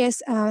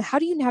curious, how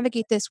do you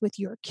navigate this with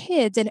your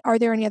kids? And are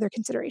there any other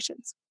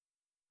considerations?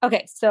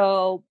 Okay,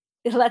 so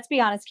let's be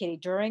honest, Katie.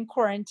 During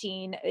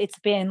quarantine, it's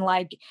been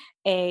like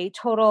a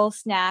total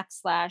snack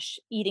slash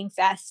eating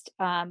fest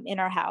in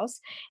our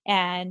house,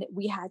 and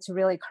we had to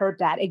really curb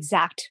that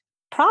exact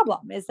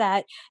problem. Is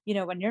that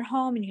when you're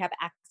home and you have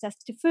access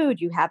to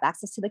food, you have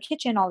access to the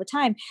kitchen all the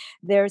time.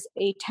 There's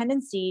a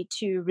tendency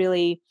to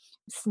really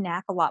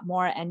snack a lot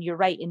more. And you're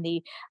right, in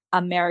the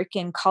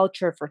American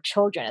culture for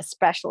children,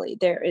 especially,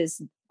 there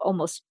is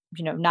almost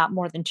not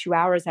more than 2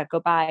 hours that go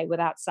by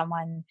without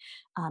someone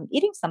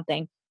eating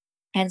something.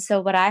 And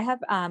so, what I have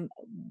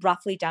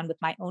roughly done with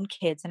my own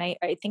kids, and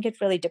I think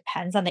it really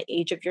depends on the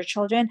age of your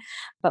children,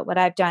 but what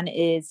I've done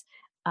is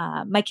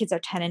my kids are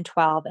 10 and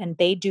 12, and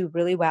they do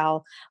really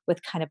well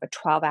with kind of a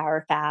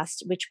 12-hour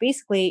fast, which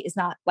basically is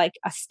not like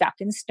a stuck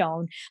in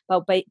stone.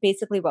 But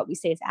basically, what we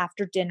say is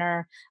after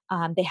dinner,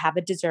 they have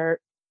a dessert.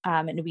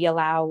 And we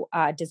allow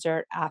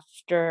dessert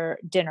after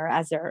dinner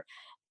as their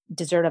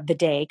dessert of the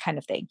day kind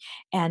of thing.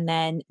 And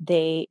then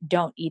they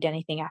don't eat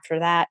anything after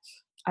that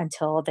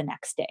until the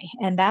next day.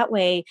 And that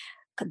way,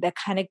 that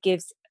kind of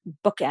gives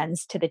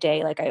bookends to the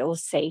day. Like I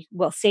always say,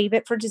 we'll save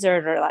it for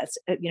dessert, or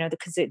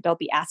because they'll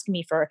be asking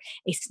me for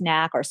a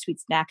snack or a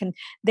sweet snack. And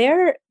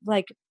they're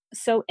like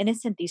so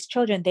innocent, these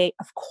children. They,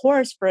 of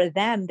course, for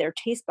them, their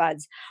taste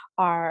buds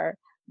are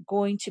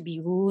going to be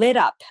lit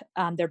up.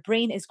 Their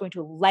brain is going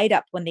to light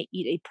up when they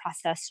eat a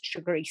processed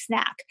sugary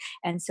snack.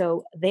 And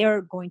so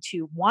they're going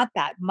to want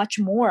that much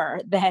more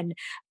than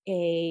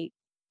a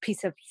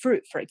piece of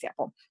fruit, for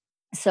example.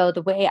 So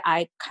the way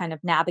I kind of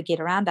navigate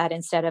around that,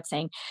 instead of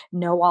saying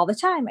no all the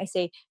time, I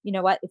say, you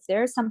know what, if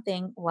there's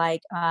something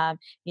like, a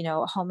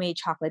homemade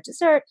chocolate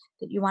dessert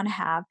that you want to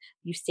have,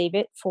 you save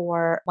it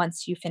for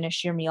once you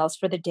finish your meals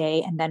for the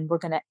day. And then we're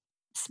going to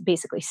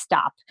basically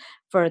stop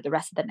for the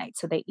rest of the night.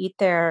 So they eat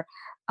their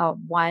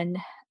one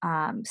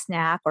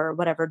snack or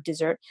whatever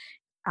dessert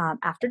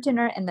after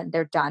dinner, and then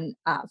they're done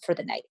for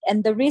the night.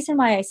 And the reason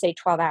why I say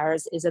 12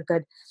 hours is a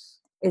good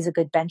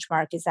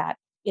benchmark is that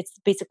it's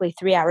basically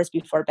 3 hours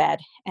before bed,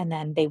 and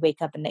then they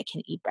wake up and they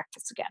can eat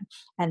breakfast again.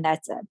 And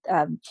that's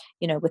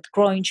with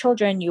growing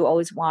children, you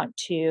always want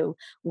to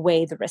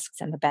weigh the risks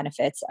and the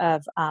benefits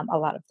of a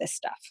lot of this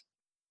stuff.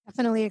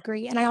 Definitely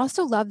agree. And I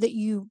also love that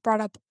you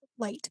brought up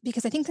light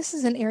because I think this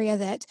is an area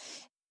that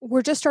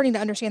we're just starting to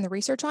understand the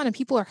research on and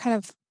people are kind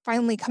of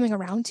finally coming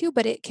around to,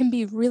 but it can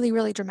be really,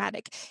 really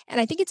dramatic.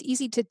 And I think it's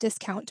easy to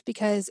discount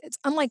because it's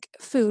unlike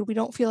food. We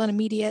don't feel an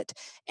immediate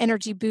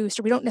energy boost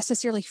or we don't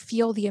necessarily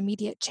feel the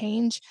immediate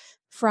change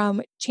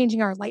from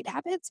changing our light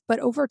habits. But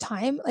over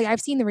time, like I've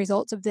seen the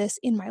results of this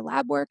in my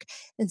lab work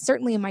and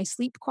certainly in my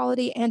sleep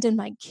quality and in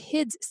my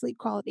kids' sleep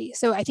quality.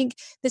 So I think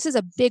this is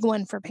a big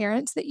one for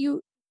parents that you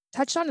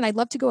touched on. And I'd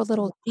love to go a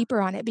little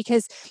deeper on it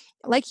because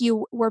like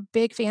you, we're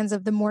big fans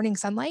of the morning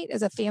sunlight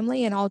as a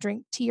family, and I'll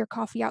drink tea or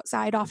coffee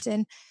outside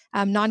often,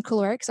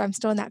 non-caloric, so I'm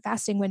still in that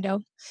fasting window.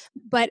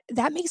 But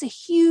that makes a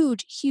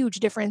huge, huge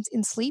difference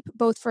in sleep,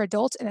 both for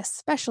adults and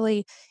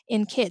especially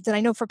in kids. And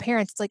I know for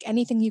parents, it's like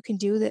anything you can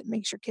do that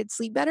makes your kids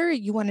sleep better,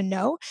 you want to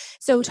know.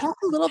 So talk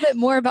a little bit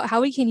more about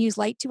how we can use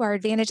light to our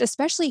advantage,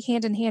 especially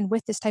hand in hand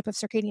with this type of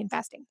circadian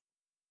fasting.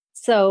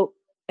 So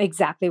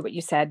exactly what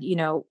you said,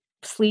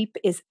 sleep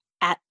is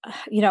at,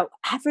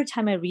 every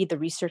time I read the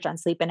research on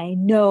sleep, and I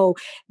know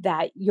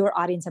that your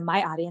audience and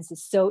my audience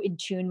is so in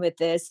tune with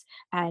this,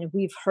 and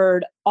we've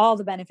heard all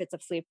the benefits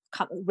of sleep,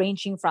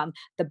 ranging from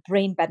the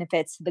brain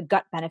benefits to the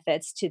gut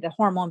benefits to the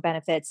hormone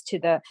benefits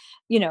to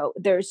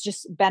there's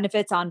just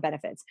benefits on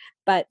benefits.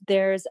 But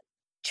there's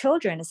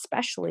children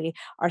especially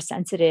are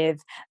sensitive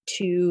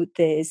to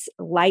this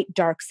light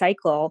dark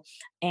cycle,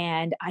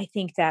 and I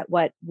think that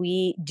what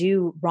we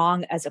do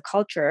wrong as a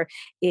culture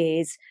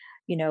is,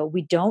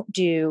 we don't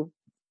do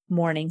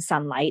morning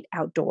sunlight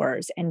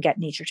outdoors and get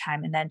nature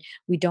time, and then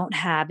we don't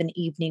have an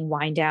evening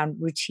wind down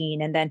routine,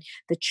 and then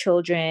the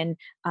children,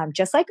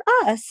 just like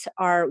us,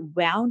 are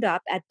wound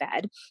up at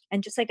bed.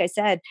 And just like I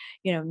said,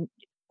 you know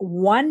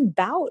one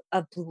bout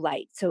of blue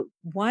light, so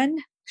one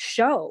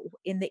show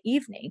in the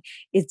evening,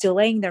 is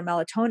delaying their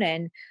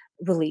melatonin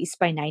release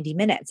by 90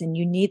 minutes, and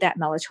you need that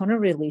melatonin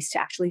release to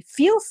actually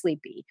feel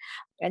sleepy.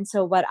 And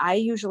so what I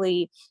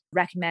usually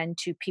recommend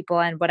to people,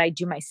 and what I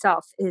do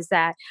myself, is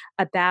that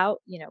about,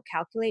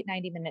 calculate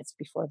 90 minutes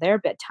before their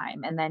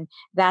bedtime, and then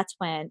that's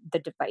when the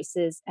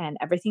devices and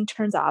everything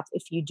turns off,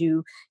 if you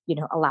do,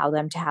 allow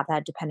them to have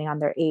that, depending on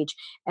their age.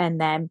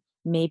 And then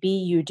maybe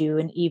you do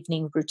an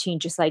evening routine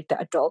just like the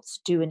adults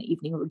do an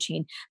evening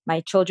routine. My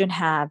children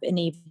have an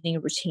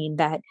evening routine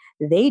that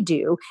they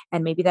do,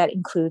 and maybe that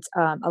includes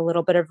a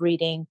little bit of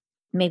reading.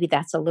 Maybe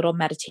that's a little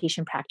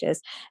meditation practice.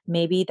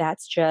 Maybe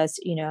that's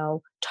just,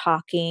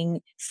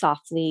 talking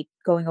softly,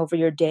 going over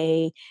your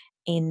day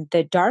in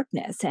the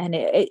darkness. And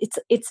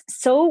it's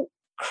so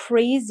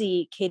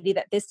crazy, Katie,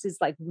 that this is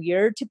like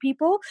weird to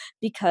people,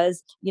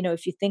 because,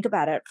 if you think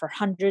about it, for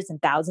hundreds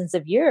and thousands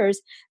of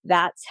years,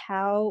 that's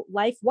how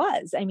life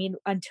was. I mean,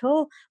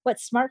 until what,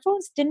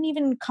 smartphones didn't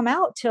even come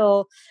out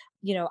till,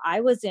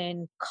 I was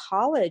in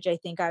college. I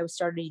think I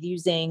started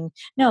using,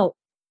 no,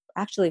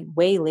 actually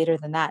way later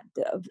than that.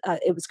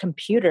 It was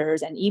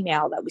computers and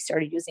email that we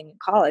started using in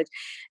college.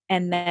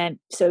 And then,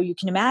 so you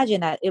can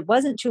imagine that it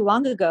wasn't too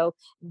long ago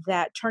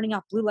that turning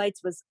off blue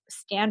lights was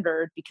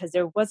standard, because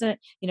there wasn't,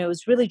 it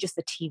was really just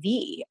the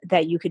TV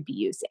that you could be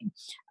using.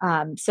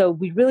 So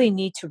we really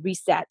need to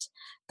reset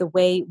the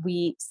way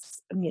we,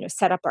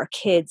 set up our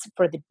kids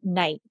for the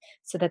night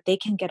so that they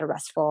can get a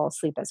restful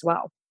sleep as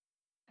well.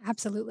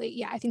 Absolutely.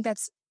 Yeah, I think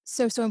that's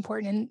so, so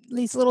important. And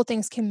these little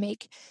things can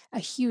make a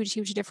huge,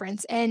 huge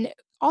difference. And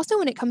also,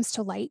 when it comes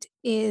to light,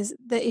 is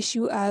the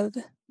issue of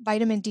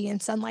vitamin D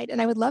and sunlight.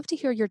 And I would love to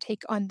hear your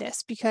take on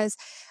this because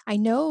I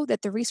know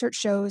that the research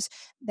shows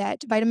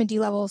that vitamin D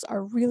levels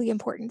are really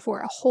important for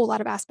a whole lot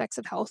of aspects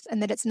of health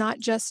and that it's not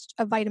just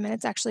a vitamin,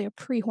 it's actually a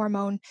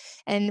pre-hormone.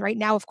 And right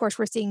now, of course,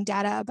 we're seeing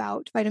data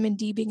about vitamin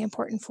D being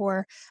important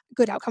for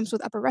good outcomes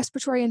with upper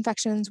respiratory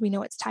infections. We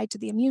know it's tied to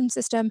the immune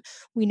system.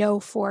 We know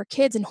for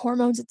kids and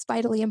hormones, it's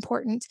vitally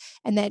important,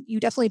 and that you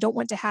definitely don't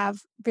want to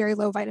have very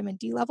low vitamin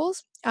D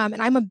levels.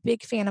 And I'm a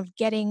big fan of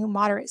getting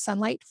moderate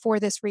sunlight for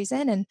this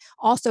reason, and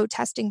also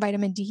testing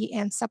vitamin D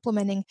and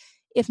supplementing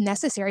if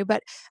necessary.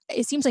 But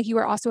it seems like you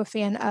are also a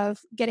fan of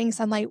getting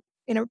sunlight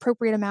in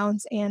appropriate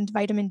amounts and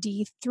vitamin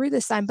D through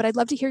the sun. But I'd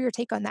love to hear your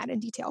take on that in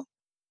detail.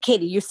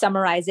 Katie, you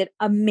summarize it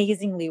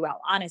amazingly well,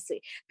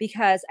 honestly,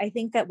 because I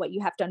think that what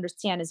you have to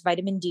understand is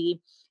vitamin D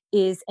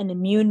is an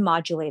immune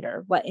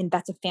modulator. And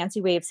that's a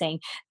fancy way of saying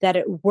that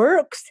it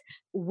works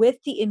with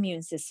the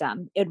immune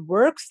system. It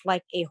works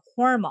like a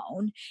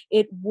hormone.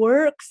 It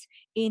works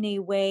in a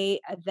way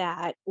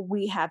that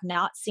we have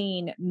not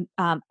seen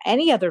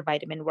any other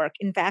vitamin work.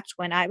 In fact,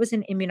 when I was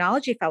in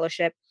immunology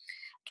fellowship,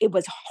 it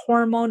was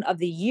hormone of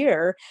the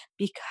year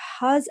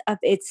because of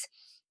its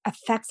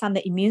effects on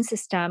the immune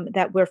system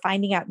that we're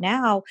finding out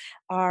now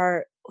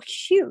are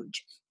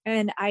huge.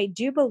 And I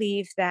do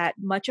believe that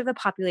much of the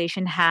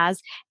population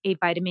has a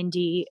vitamin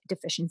D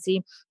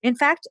deficiency. In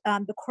fact,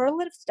 the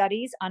correlative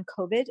studies on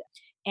COVID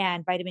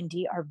and vitamin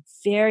D are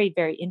very,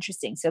 very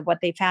interesting. So, what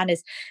they found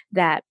is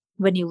that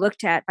when you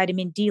looked at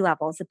vitamin D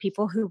levels, the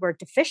people who were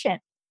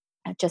deficient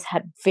just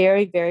had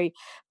very, very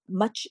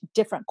much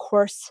different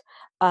course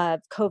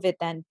of COVID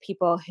than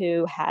people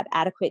who had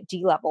adequate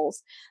D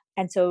levels.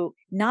 And so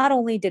not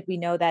only did we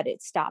know that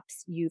it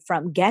stops you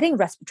from getting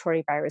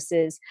respiratory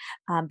viruses,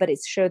 but it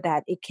showed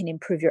that it can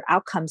improve your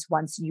outcomes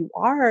once you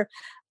are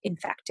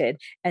infected.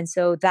 And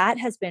so that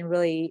has been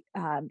really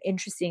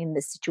interesting in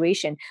this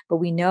situation. But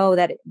we know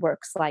that it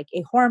works like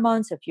a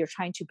hormone. So if you're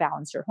trying to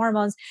balance your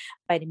hormones,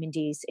 vitamin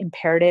D is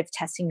imperative.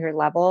 Testing your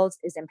levels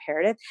is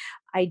imperative.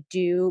 I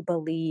do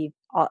believe,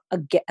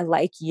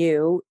 like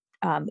you,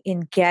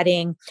 in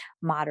getting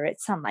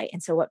moderate sunlight.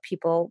 And so what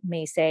people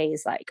may say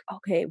is like,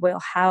 okay, well,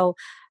 how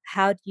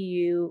do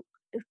you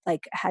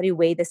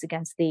weigh this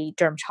against the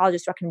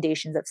dermatologist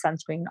recommendations of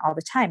sunscreen all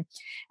the time?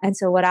 And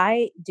so what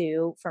I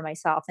do for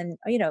myself, and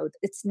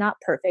it's not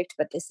perfect,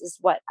 but this is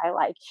what I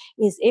like,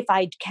 is if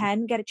I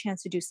can get a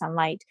chance to do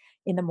sunlight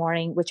in the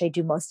morning, which I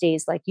do most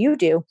days like you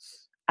do,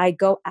 I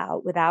go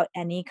out without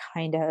any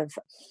kind of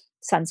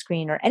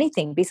sunscreen or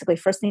anything, basically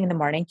first thing in the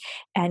morning,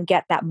 and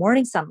get that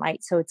morning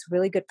sunlight. So it's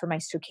really good for my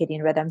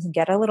circadian rhythms and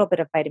get a little bit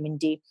of vitamin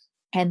D,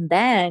 and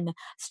then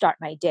start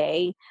my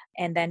day.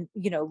 And then,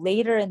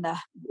 later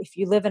if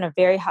you live in a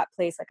very hot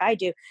place like I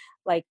do,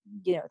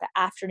 the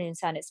afternoon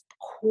sun is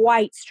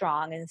quite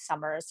strong in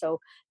summer. So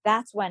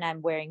that's when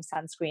I'm wearing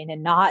sunscreen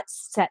and not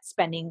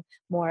spending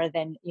more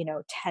than,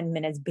 10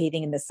 minutes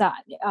bathing in the sun.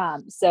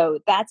 So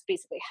that's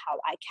basically how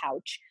I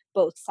couch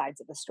both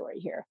sides of the story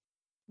here.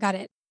 Got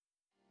it.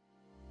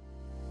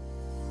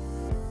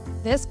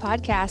 This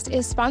podcast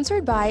is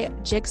sponsored by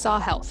Jigsaw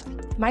Health,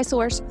 my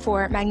source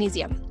for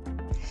magnesium.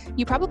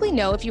 You probably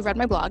know, if you've read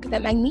my blog,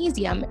 that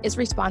magnesium is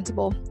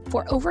responsible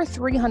for over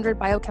 300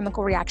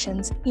 biochemical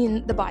reactions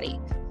in the body.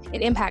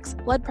 It impacts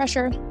blood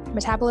pressure,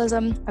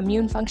 metabolism,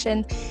 immune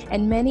function,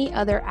 and many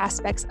other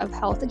aspects of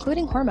health,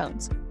 including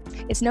hormones.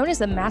 It's known as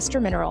the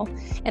master mineral,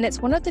 and it's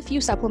one of the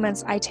few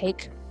supplements I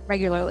take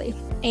regularly.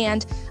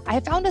 And I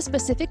have found a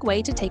specific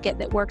way to take it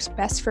that works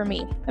best for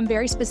me in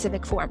very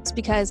specific forms,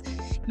 because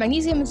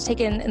magnesium is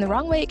taken in the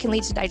wrong way, it can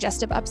lead to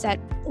digestive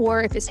upset,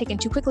 or if it's taken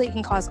too quickly, it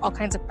can cause all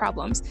kinds of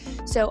problems.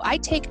 So I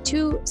take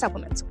two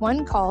supplements,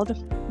 one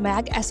called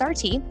Mag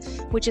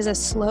SRT, which is a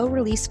slow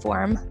release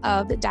form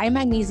of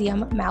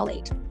dimagnesium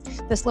malate.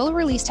 The slow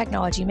release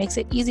technology makes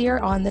it easier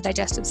on the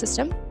digestive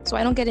system, so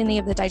I don't get any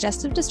of the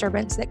digestive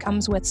disturbance that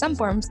comes with some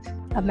forms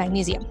of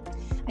magnesium.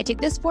 I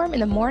take this form in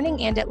the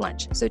morning and at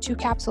lunch. So 2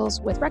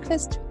 capsules with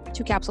breakfast,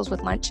 2 capsules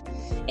with lunch.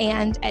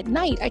 And at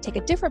night, I take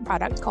a different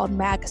product called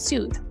Mag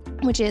Soothe,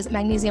 which is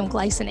magnesium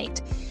glycinate,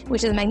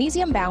 which is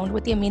magnesium bound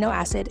with the amino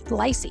acid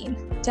glycine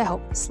to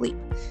help sleep.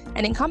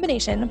 And in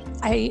combination,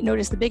 I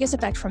notice the biggest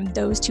effect from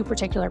those 2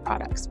 particular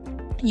products.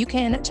 You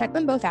can check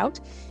them both out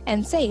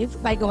and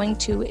save by going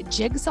to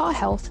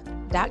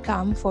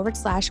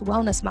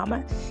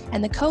jigsawhealth.com/wellnessmama,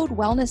 and the code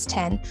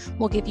wellness10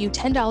 will give you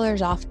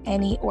 $10 off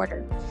any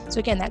order. So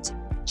again, that's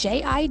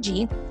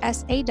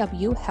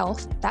JIGSAW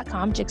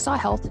health.com,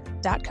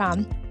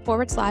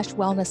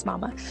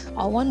 jigsawhealth.com/wellnessmama,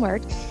 all one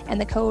word, and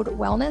the code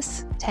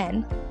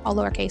wellness10, all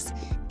lowercase,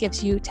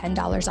 gives you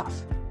 $10 off.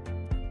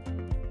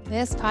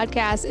 This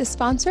podcast is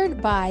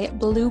sponsored by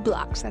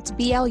BluBlox, that's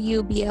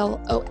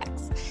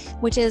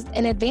BLUBLOX, which is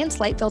an advanced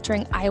light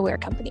filtering eyewear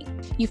company.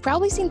 You've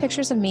probably seen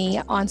pictures of me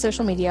on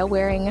social media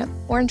wearing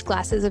orange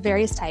glasses of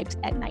various types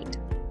at night,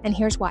 and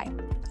here's why.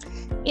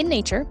 In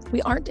nature,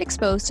 we aren't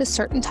exposed to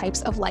certain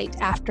types of light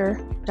after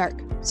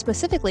dark,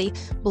 specifically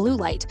blue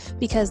light,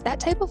 because that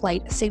type of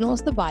light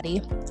signals the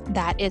body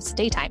that it's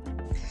daytime.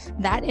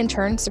 That in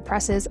turn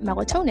suppresses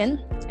melatonin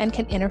and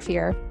can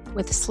interfere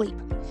with sleep.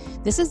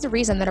 This is the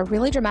reason that a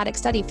really dramatic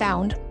study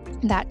found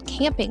that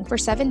camping for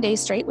 7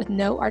 days straight with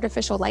no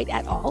artificial light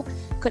at all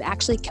could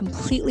actually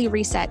completely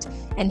reset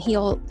and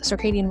heal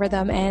circadian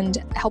rhythm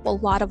and help a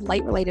lot of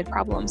light-related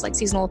problems like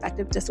seasonal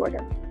affective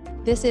disorder.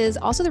 This is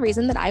also the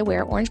reason that I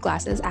wear orange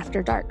glasses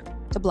after dark,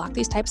 to block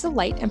these types of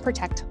light and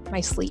protect my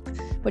sleep,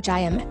 which I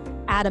am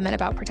adamant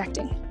about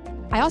protecting.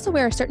 I also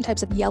wear certain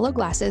types of yellow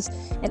glasses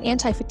and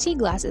anti-fatigue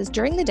glasses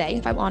during the day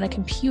if I'm on a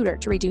computer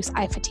to reduce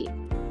eye fatigue.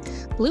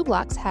 Blue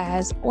Blocks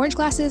has orange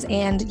glasses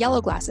and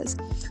yellow glasses.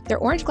 Their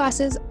orange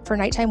glasses for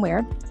nighttime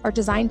wear are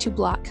designed to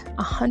block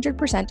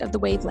 100% of the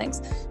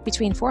wavelengths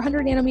between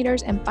 400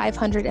 nanometers and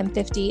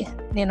 550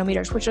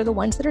 nanometers, which are the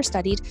ones that are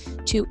studied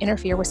to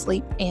interfere with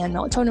sleep and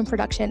melatonin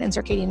production and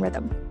circadian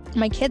rhythm.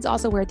 My kids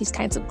also wear these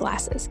kinds of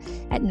glasses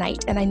at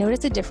night, and I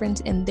notice a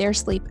difference in their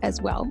sleep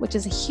as well, which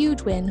is a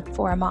huge win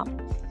for a mom.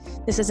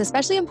 This is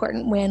especially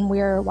important when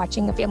we're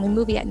watching a family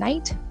movie at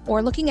night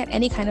or looking at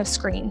any kind of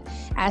screen,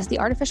 as the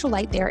artificial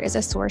light there is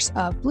a source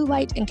of blue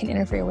light and can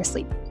interfere with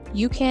sleep.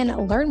 You can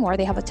learn more.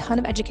 They have a ton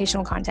of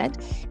educational content,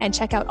 and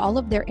check out all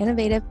of their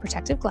innovative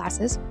protective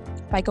glasses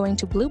by going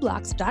to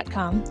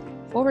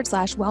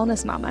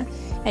blueblocks.com/wellnessmama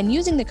and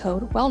using the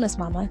code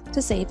wellnessmama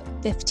to save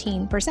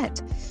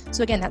 15%.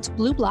 So again, that's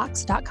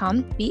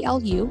blueblocks.com,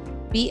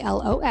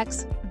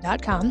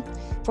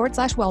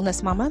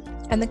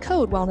 BLUBLOX.com/wellnessmama, and the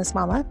code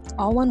wellnessmama,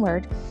 all one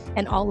word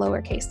and all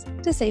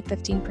lowercase, to save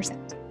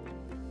 15%.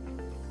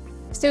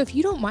 So if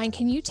you don't mind,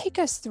 can you take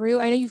us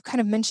through, I know you've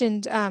kind of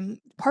mentioned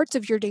parts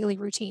of your daily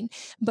routine,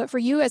 but for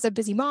you as a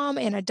busy mom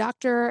and a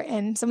doctor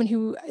and someone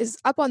who is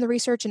up on the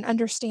research and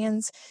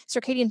understands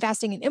circadian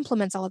fasting and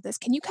implements all of this,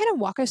 can you kind of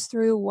walk us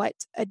through what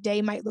a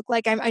day might look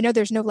like? I know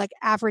there's no like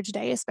average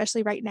day,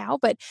 especially right now,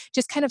 but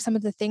just kind of some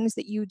of the things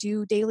that you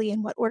do daily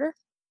in what order?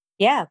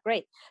 Yeah,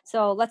 great.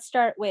 So let's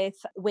start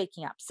with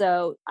waking up.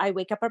 So I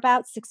wake up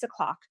about 6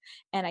 o'clock,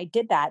 and I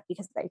did that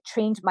because I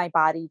trained my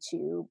body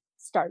to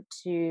start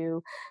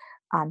to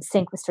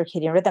sync with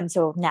circadian rhythm.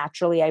 So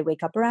naturally, I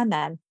wake up around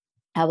then.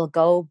 I will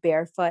go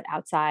barefoot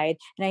outside.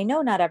 And I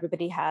know not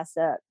everybody has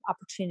the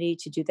opportunity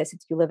to do this. If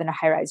you live in a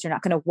high rise, you're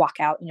not going to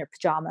walk out in your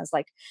pajamas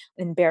like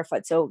in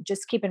barefoot. So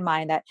just keep in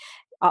mind that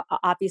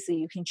obviously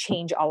you can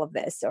change all of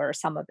this or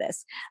some of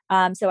this.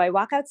 So I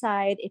walk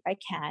outside if I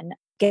can,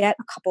 get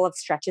a couple of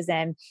stretches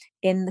in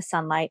the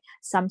sunlight.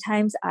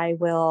 Sometimes I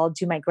will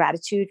do my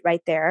gratitude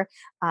right there.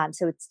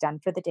 So it's done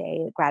for the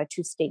day.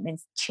 Gratitude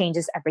statements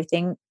changes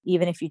everything.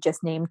 Even if you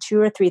just name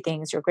 2 or 3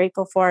 things you're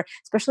grateful for,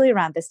 especially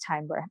around this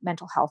time where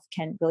mental health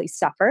can really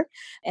suffer.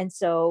 And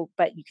so,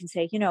 but you can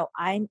say,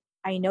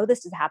 I know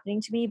this is happening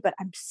to me, but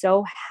I'm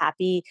so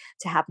happy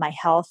to have my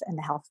health and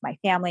the health of my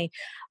family.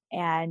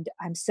 And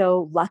I'm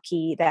so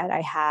lucky that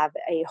I have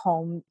a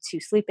home to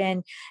sleep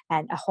in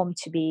and a home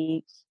to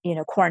be,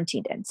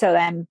 quarantined in. So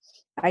then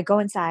I go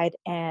inside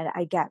and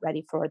I get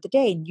ready for the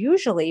day. And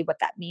usually what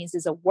that means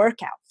is a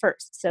workout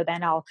first. So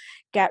then I'll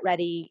get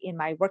ready in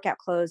my workout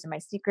clothes and my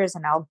sneakers,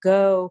 and I'll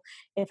go.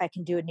 If I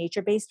can do a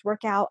nature-based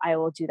workout, I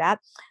will do that.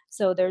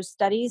 So there's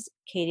studies,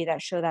 Katie,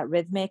 that show that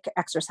rhythmic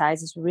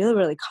exercise is really,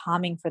 really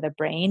calming for the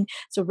brain.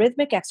 So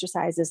rhythmic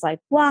exercises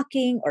like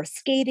walking or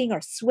skating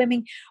or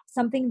swimming,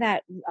 something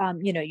that,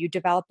 you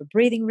develop a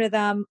breathing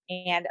rhythm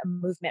and a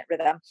movement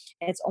rhythm.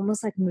 And it's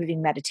almost like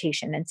moving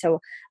meditation. And so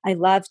I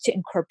love to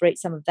incorporate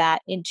some of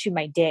that into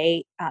my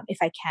day if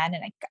I can.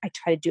 And I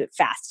try to do it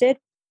fasted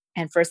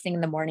and first thing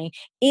in the morning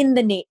in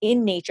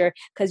nature,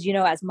 because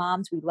as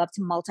moms we love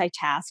to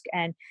multitask,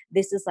 and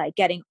this is like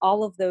getting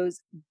all of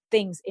those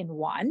things in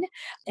one.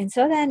 And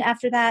so then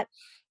after that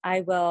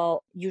I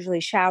will usually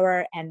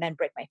shower and then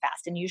break my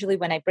fast. And usually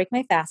when I break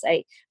my fast,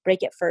 I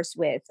break it first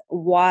with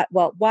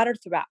water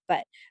throughout,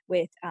 but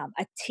with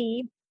a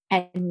tea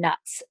and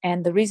nuts.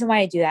 And the reason why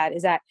I do that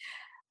is that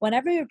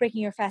whenever you're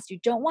breaking your fast, you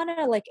don't want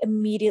to like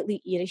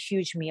immediately eat a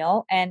huge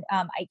meal. And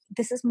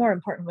this is more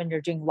important when you're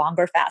doing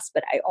longer fasts.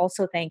 But I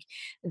also think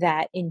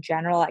that in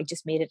general, I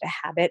just made it a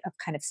habit of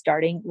kind of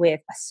starting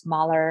with a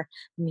smaller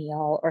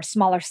meal or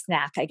smaller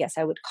snack, I guess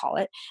I would call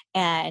it,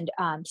 and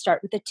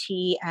start with the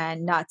tea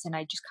and nuts. And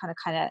I just kind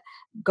of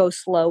go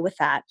slow with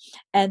that.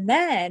 And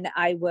then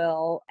I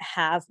will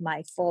have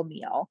my full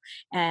meal.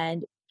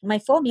 And my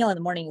full meal in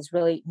the morning is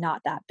really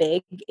not that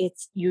big.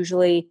 It's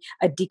usually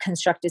a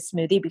deconstructed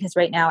smoothie, because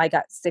right now I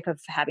got sick of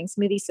having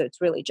smoothies. So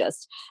it's really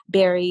just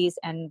berries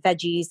and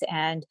veggies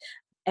and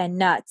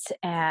nuts.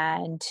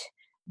 And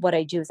what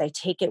I do is I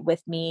take it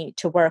with me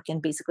to work,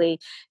 and basically,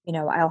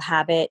 I'll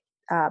have it.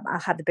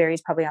 I'll have the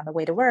berries probably on the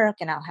way to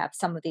work, and I'll have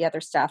some of the other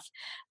stuff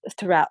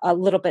throughout a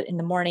little bit in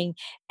the morning.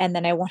 And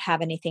then I won't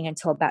have anything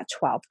until about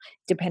 12,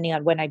 depending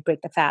on when I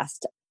break the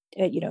fast.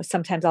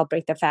 Sometimes I'll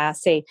break the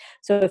fast. So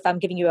if I'm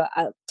giving you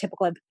a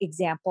typical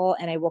example,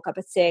 and I woke up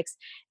at 6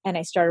 and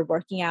I started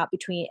working out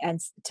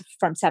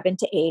from 7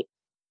 to 8,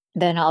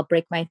 then I'll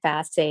break my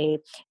fast, say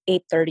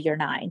 8:30 or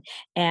 9.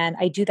 And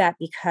I do that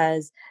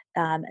because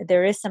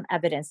there is some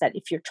evidence that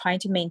if you're trying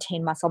to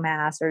maintain muscle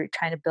mass or you're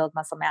trying to build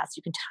muscle mass,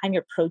 you can time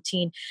your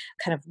protein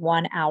kind of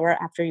 1 hour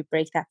after you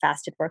break that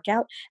fasted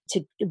workout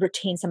to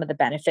retain some of the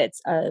benefits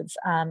of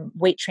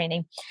weight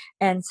training.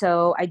 And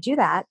so I do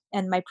that.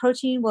 And my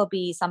protein will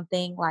be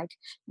something like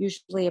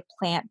usually a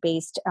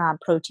plant-based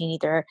protein,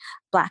 either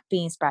black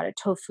bean sprouted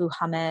tofu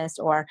hummus,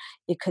 or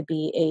it could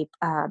be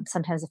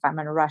sometimes if I'm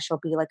in a rush, it'll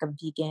be like a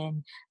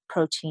vegan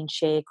protein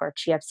shake or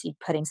chia seed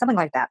pudding, something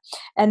like that.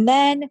 And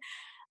then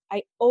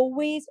I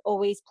always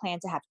plan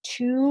to have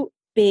 2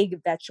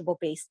 big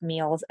vegetable-based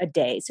meals a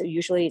day. So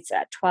usually it's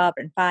at 12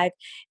 and 5.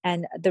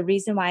 And the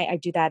reason why I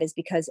do that is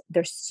because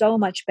there's so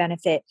much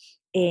benefit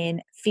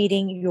in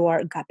feeding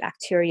your gut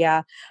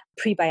bacteria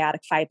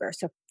prebiotic fiber.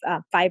 So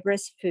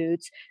fibrous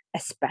foods,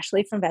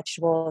 especially from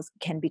vegetables,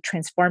 can be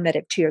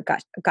transformative to your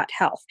gut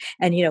health.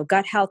 And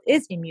gut health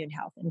is immune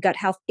health, and gut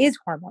health is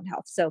hormone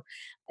health. So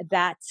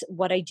that's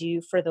what I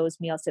do for those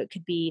meals. So it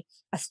could be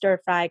a stir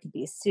fry, it could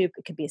be a soup,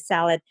 it could be a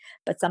salad,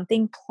 but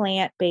something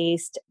plant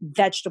based,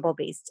 vegetable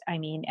based. I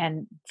mean,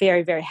 and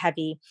very very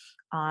heavy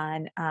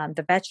on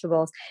the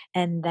vegetables.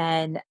 And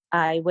then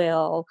I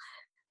will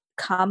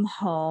come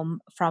home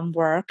from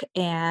work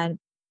and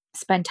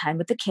spend time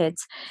with the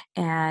kids.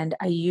 And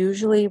I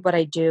usually, what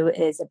I do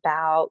is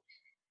about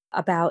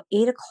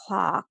 8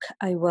 o'clock,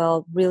 I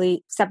will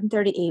really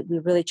 7:38. We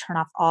really turn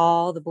off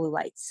all the blue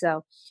lights.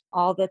 So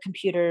all the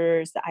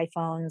computers, the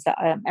iPhones,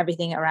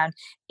 everything around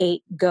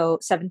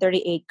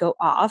 7:38 go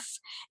off,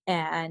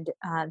 and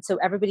so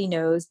everybody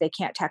knows they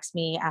can't text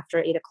me after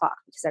 8 o'clock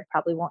because I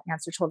probably won't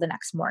answer till the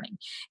next morning.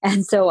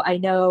 And so I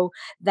know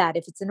that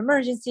if it's an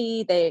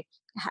emergency, they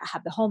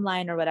have the home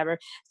line or whatever.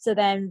 So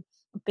then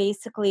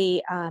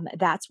basically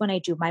that's when I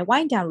do my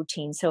wind down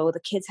routine. So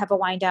the kids have a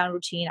wind down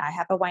routine, I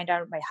have a wind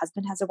down, my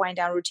husband has a wind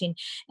down routine,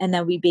 and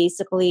then we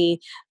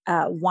basically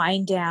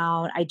wind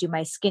down. I do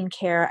my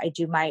skincare, I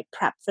do my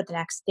prep for the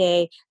next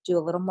day, do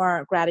a little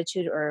more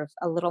gratitude or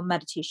a little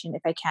meditation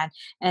if I can,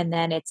 and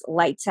then it's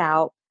lights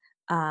out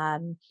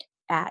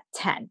at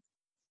 10.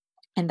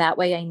 And that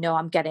way I know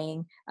I'm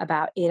getting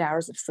about 8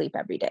 hours of sleep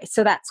every day.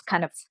 So that's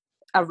kind of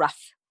a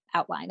rough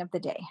outline of the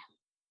day.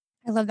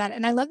 I love that.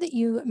 And I love that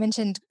you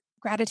mentioned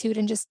gratitude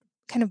and just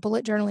kind of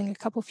bullet journaling a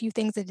couple few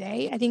things a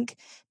day. I think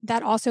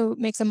that also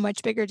makes a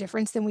much bigger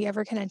difference than we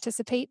ever can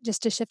anticipate,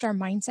 just to shift our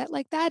mindset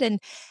like that. And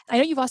I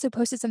know you've also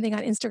posted something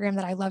on Instagram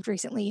that I loved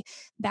recently,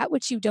 that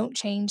which you don't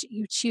change,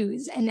 you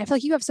choose. And I feel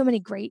like you have so many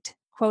great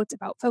quotes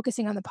about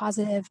focusing on the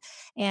positive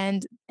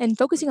and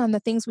focusing on the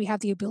things we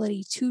have the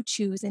ability to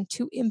choose and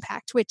to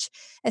impact, which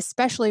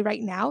especially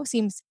right now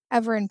seems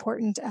ever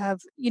important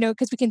of,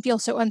 because we can feel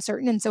so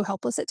uncertain and so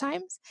helpless at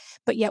times,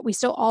 but yet we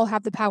still all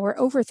have the power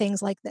over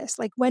things like this,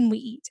 like when we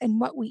eat and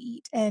what we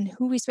eat and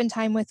who we spend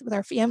time with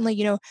our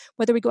family,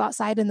 whether we go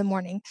outside in the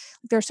morning.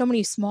 There are so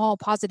many small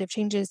positive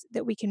changes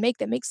that we can make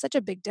that make such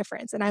a big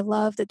difference. And I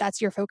love that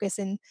that's your focus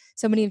in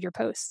so many of your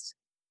posts.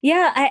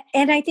 Yeah,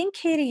 and I think,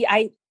 Katie,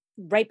 I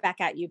right back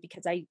at you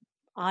because I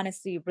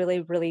honestly really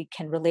really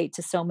can relate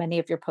to so many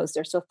of your posts.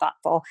 They're so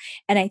thoughtful.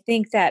 And I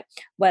think that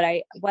what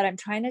I'm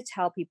trying to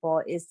tell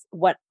people is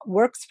what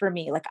works for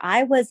me. Like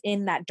I was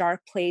in that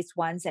dark place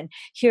once, and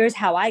here's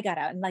how I got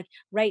out. And like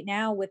right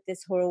now with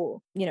this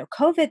whole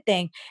COVID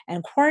thing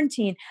and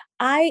quarantine,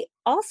 I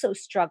also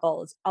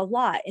struggled a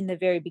lot in the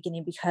very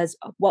beginning because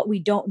of what we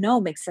don't know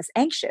makes us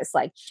anxious.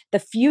 Like the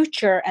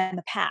future and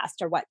the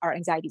past are what our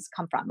anxieties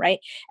come from, right?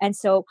 And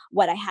so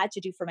what I had to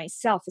do for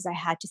myself is I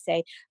had to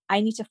say, I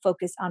need to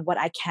focus on what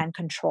I can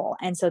control.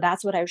 And so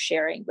that's what I was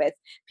sharing with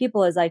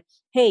people is like,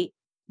 hey,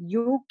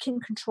 you can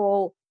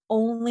control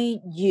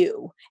only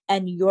you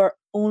and your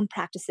own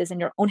practices and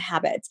your own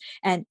habits.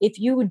 And if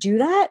you would do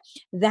that,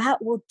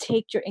 that will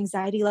take your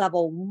anxiety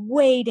level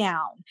way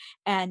down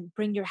and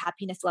bring your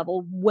happiness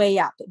level way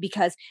up.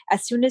 Because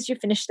as soon as you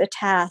finish the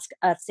task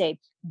of, say,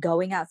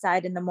 going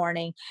outside in the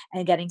morning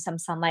and getting some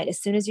sunlight,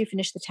 as soon as you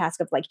finish the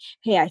task of like,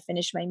 hey, I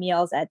finished my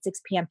meals at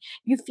 6 p.m.,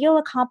 you feel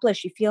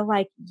accomplished. You feel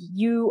like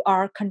you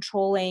are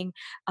controlling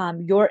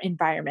your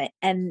environment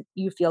and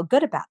you feel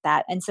good about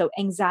that. And so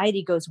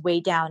anxiety goes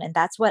way down. And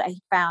that's what I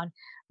found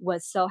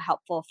was so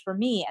helpful for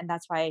me. And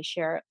that's why I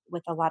share it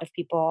with a lot of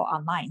people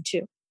online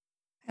too.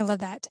 I love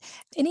that.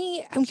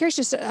 I'm curious,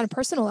 just on a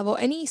personal level,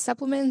 any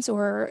supplements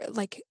or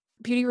like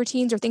beauty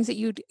routines or things that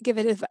you'd give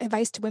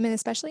advice to women,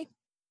 especially?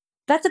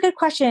 That's a good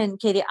question,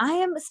 Katie. I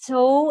am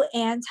so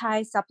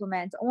anti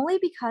supplements only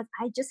because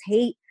I just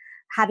hate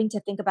having to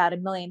think about a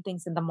million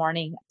things in the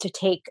morning to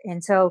take.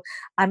 And so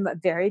I'm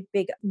very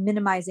big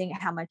minimizing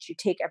how much you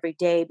take every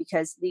day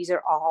because these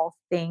are all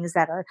things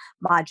that are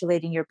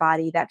modulating your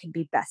body that can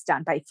be best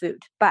done by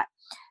food. But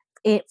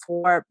it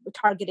for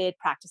targeted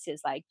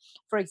practices like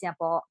for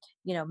example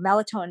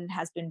melatonin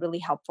has been really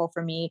helpful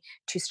for me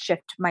to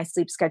shift my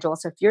sleep schedule.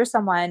 So if you're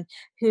someone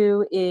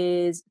who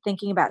is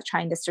thinking about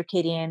trying the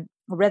circadian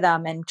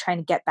rhythm and trying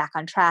to get back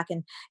on track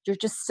and you're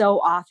just so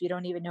off you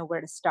don't even know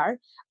where to start,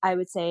 I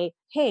would say,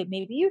 hey,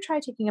 maybe you try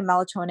taking a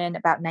melatonin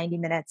about 90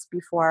 minutes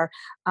before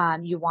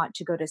you want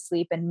to go to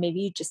sleep, and maybe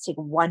you just take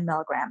 1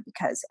 milligram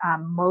because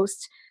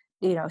most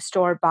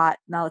store bought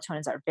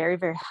melatonins are very,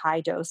 very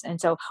high dose. And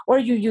so, or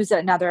you use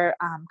another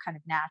kind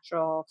of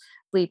natural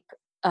sleep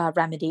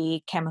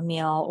remedy,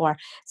 chamomile or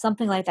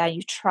something like that.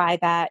 You try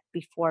that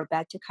before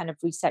bed to kind of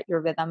reset your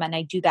rhythm. And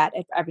I do that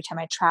every time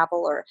I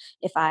travel or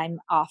if I'm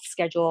off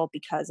schedule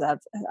because of,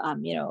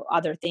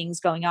 other things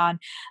going on.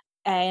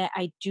 And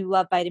I do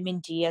love vitamin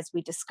D, as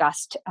we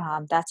discussed.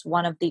 That's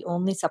one of the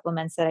only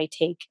supplements that I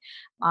take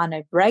on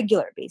a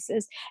regular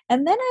basis.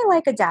 And then I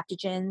like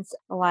adaptogens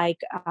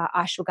like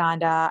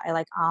ashwagandha. I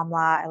like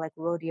amla. I like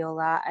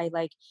rhodiola. I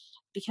like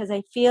because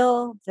I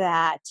feel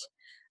that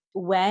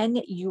when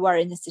you are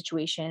in this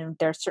situation,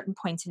 there are certain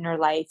points in your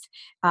life,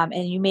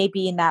 and you may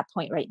be in that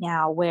point right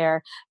now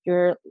where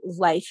your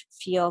life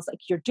feels like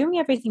you're doing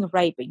everything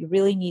right, but you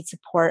really need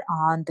support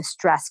on the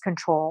stress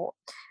control,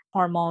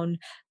 hormone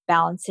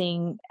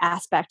balancing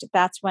aspect.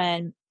 That's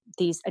when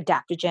these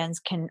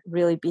adaptogens can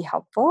really be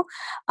helpful.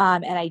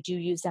 And I do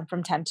use them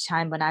from time to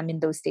time when I'm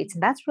in those states.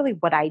 And that's really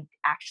what I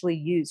actually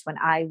used when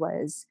I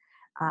was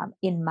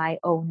in my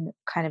own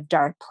kind of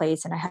dark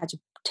place and I had to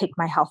take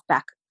my health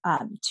back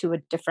to a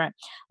different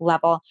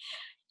level.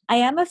 I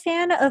am a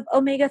fan of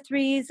omega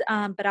 3s,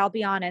 but I'll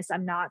be honest,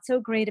 I'm not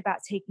so great about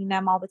taking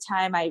them all the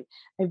time. I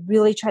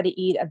really try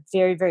to eat a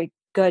very, very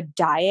good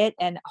diet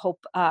and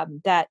hope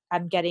that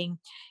I'm getting,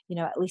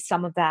 at least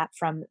some of that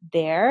from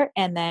there.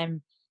 And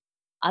then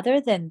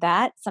other than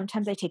that,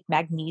 sometimes I take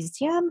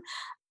magnesium,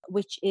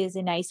 which is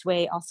a nice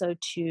way also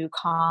to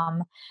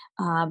calm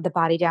the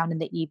body down in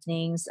the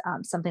evenings,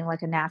 something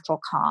like a natural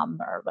calm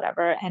or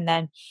whatever. And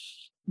then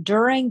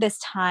during this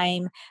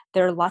time,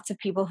 there are lots of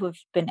people who have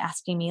been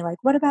asking me, like,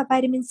 what about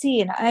vitamin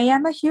C? And I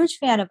am a huge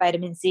fan of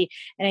vitamin C.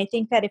 And I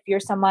think that if you're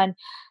someone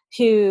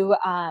who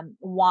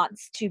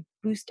wants to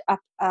boost up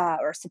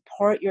or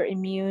support your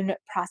immune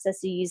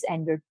processes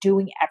and you're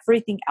doing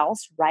everything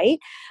else right,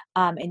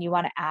 and you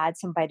want to add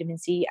some vitamin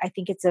C, I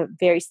think it's a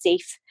very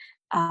safe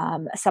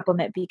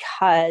supplement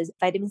because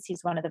vitamin C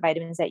is one of the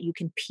vitamins that you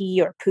can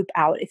pee or poop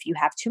out if you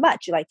have too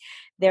much. Like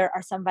there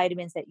are some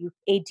vitamins that you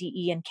A, D,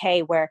 E, and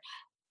K where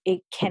you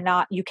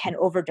can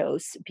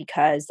overdose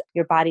because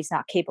your body's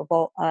not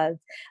capable of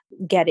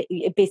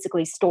it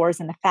basically stores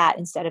in the fat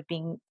instead of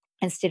being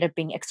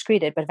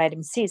excreted. But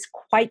vitamin C is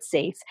quite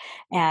safe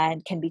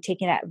and can be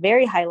taken at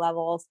very high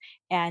levels,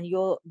 and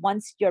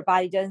once your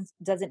body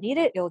doesn't need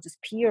it, you'll just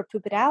pee or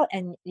poop it out,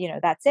 and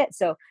that's it.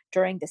 So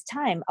during this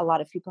time a lot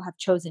of people have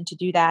chosen to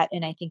do that,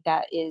 and I think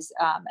that is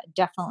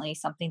definitely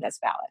something that's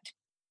valid.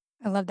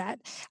 I love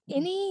that. Mhm.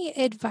 Any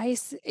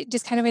advice,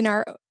 just kind of in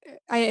our,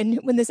 and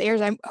when this airs,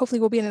 I'm hopefully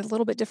we'll be in a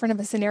little bit different of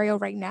a scenario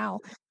right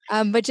now.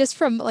 But just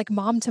from like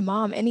mom to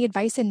mom, any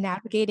advice in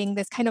navigating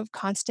this kind of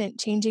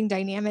constant changing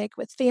dynamic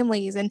with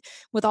families and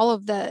with all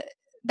of that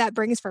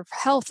brings for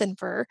health and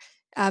for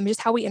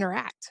just how we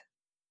interact?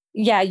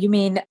 Yeah, you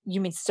mean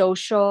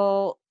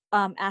social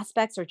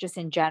aspects or just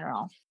in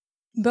general?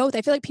 Both.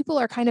 I feel like people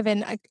are kind of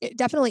in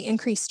definitely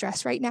increased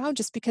stress right now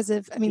just because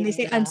of, I mean, they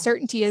say Yeah.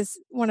 uncertainty is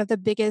one of the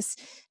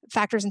biggest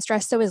factors in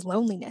stress. So is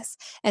loneliness.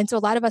 And so a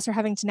lot of us are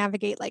having to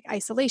navigate like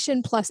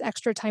isolation plus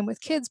extra time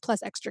with kids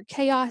plus extra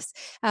chaos.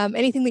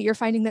 Anything that you're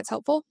finding that's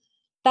helpful?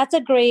 That's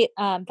a great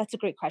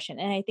question.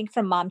 And I think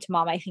from mom to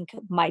mom, I think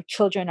my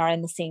children are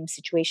in the same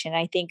situation.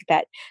 I think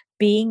that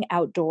being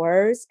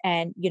outdoors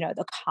and,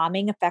 the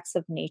calming effects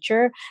of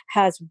nature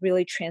has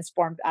really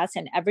transformed us.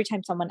 And every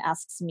time someone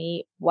asks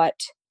me what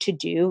to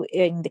do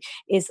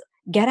is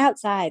get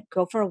outside,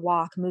 go for a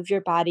walk, move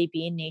your body,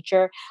 be in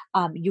nature,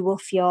 you will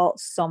feel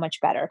so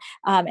much better.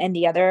 And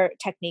the other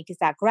technique is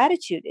that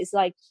gratitude is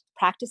like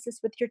practice this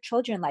with your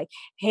children. Like,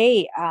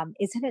 hey,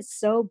 isn't it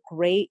so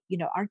great?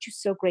 Aren't you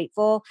so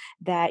grateful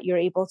that you're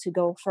able to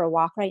go for a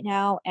walk right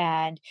now?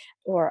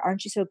 Or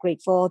aren't you so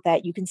grateful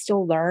that you can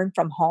still learn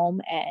from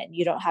home and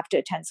you don't have to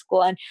attend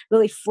school, and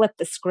really flip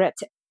the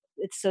script.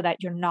 It's so that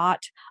you're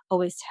not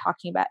always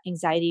talking about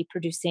anxiety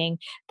producing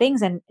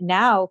things. And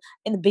now,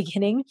 in the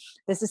beginning,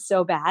 this is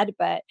so bad,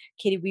 but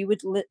Katie, we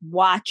would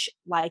watch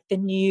like the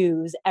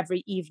news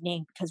every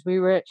evening because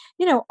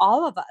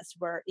all of us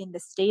were in the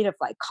state of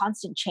like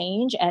constant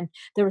change, and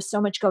there was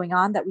so much going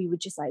on that we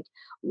would just like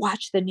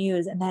watch the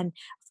news. And then,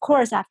 of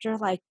course, after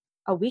like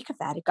a week of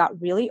that, it got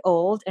really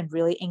old and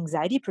really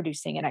anxiety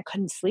producing, and I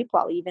couldn't sleep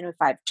well, even if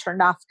I've turned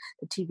off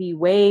the TV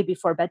way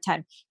before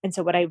bedtime. And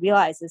so what I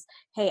realized is,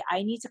 hey,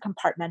 I need to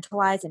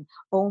compartmentalize and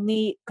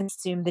only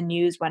consume the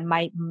news when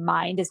my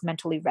mind is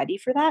mentally ready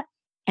for that.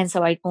 And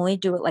so I only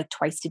do it like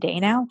twice a day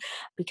now,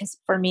 because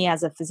for me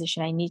as a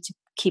physician, I need to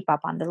keep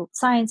up on the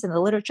science and the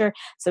literature.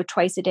 So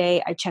twice a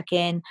day, I check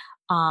in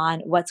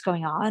on what's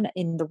going on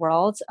in the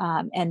world,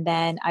 and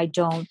then I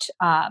don't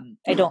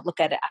look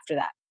at it after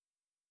that.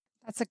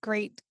 That's a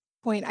great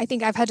point. I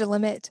think I've had to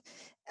limit,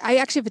 I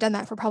actually have done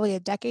that for probably a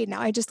decade now.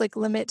 I just like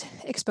limit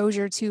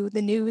exposure to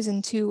the news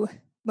and to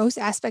most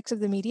aspects of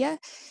the media.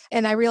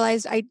 And I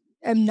realized I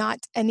am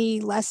not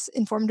any less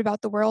informed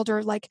about the world,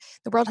 or like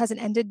the world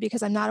hasn't ended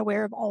because I'm not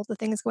aware of all the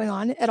things going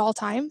on at all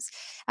times.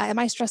 And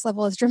my stress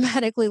level is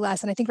dramatically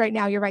less. And I think right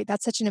now, you're right.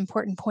 That's such an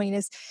important point,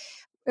 is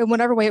in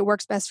whatever way it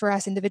works best for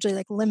us individually,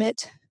 like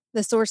limit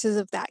the sources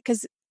of that,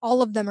 because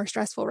all of them are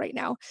stressful right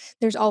now.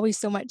 There's always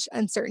so much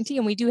uncertainty,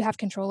 and we do have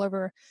control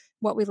over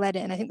what we let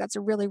in. I think that's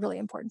a really, really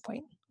important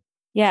point.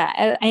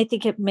 Yeah, I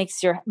think it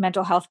makes your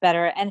mental health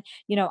better. And,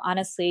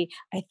 honestly,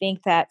 I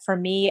think that for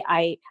me,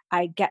 I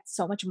get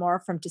so much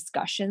more from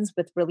discussions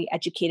with really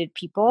educated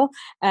people.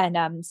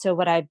 And so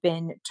what I've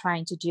been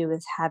trying to do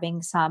is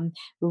having some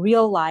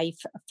real life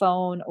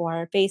phone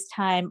or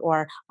FaceTime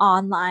or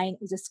online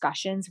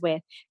discussions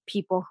with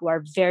people who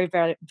are very,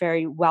 very,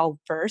 very well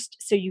versed.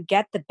 So you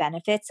get the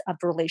benefits of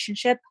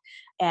relationship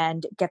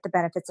and get the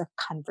benefits of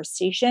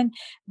conversation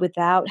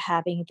without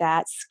having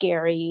that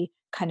scary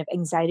kind of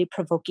anxiety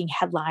provoking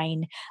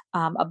headline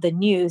of the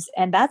news.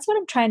 And that's what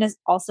I'm trying to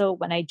also,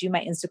 when I do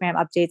my Instagram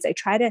updates, I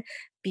try to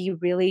be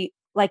really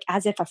like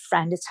as if a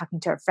friend is talking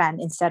to a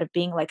friend instead of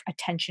being like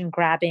attention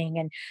grabbing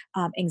and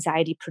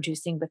anxiety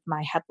producing with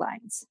my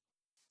headlines.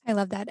 I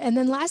love that. And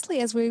then lastly,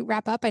 as we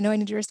wrap up, I know I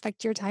need to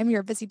respect your time.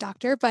 You're a busy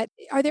doctor, but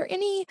are there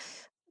any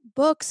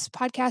books,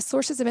 podcasts,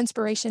 sources of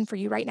inspiration for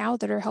you right now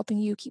that are helping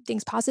you keep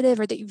things positive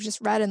or that you've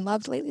just read and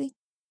loved lately?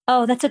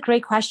 Oh, that's a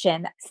great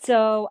question.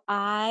 So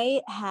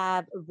I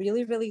have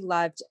really, really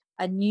loved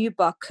a new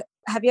book.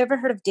 Have you ever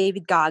heard of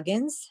David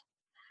Goggins?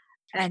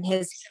 And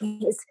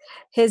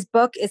his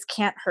book is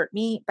Can't Hurt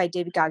Me by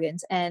David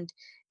Goggins, and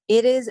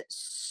it is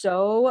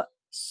so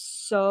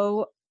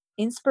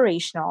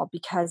inspirational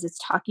because it's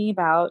talking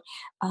about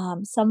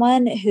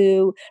someone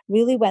who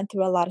really went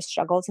through a lot of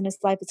struggles in his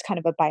life. It's kind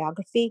of a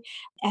biography,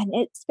 and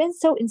it's been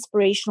so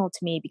inspirational to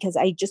me because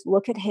I just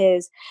look at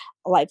his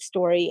life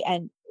story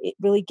and it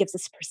really gives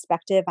us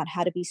perspective on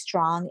how to be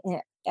strong.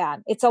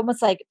 And it's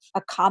almost like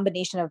a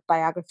combination of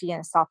biography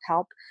and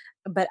self-help,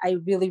 but I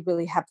really,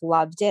 really have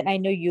loved it. And I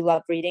know you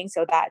love reading,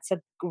 so that's a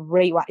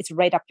great one. It's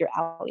right up your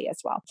alley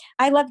as well.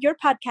 I love your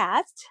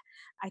podcast.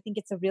 I think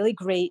it's a really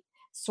great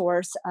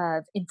source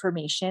of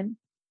information.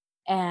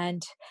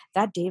 And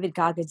that David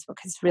Goggins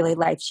book is really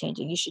life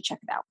changing. You should check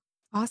it out.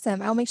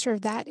 Awesome. I'll make sure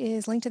that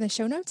is linked in the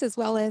show notes as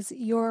well as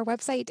your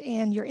website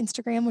and your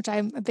Instagram, which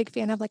I'm a big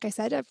fan of. Like I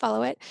said, I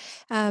follow it.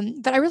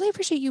 But I really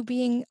appreciate you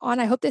being on.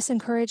 I hope this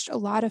encouraged a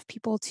lot of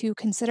people to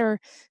consider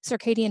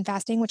circadian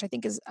fasting, which I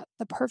think is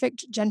the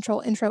perfect gentle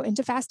intro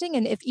into fasting.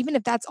 And even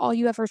if that's all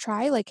you ever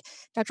try, like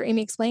Dr.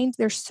 Amy explained,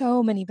 there's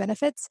so many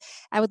benefits.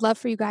 I would love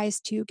for you guys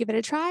to give it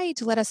a try,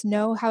 to let us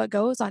know how it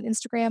goes on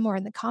Instagram or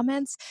in the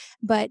comments.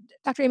 But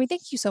Dr. Amy,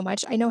 thank you so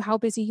much. I know how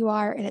busy you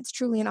are, and it's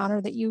truly an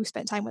honor that you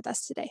spent time with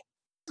us today.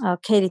 Oh,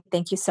 Katie,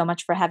 thank you so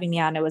much for having me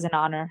on. It was an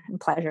honor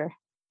and pleasure.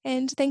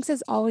 And thanks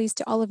as always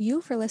to all of you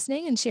for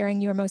listening and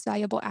sharing your most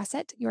valuable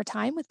asset, your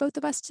time with both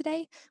of us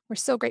today. We're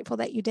so grateful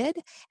that you did.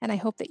 And I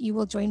hope that you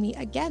will join me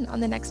again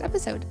on the next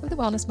episode of the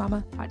Wellness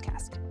Mama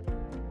podcast.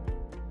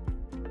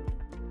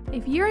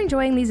 If you're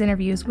enjoying these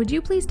interviews, would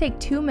you please take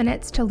 2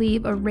 minutes to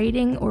leave a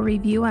rating or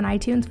review on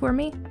iTunes for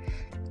me?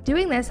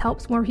 Doing this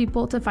helps more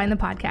people to find the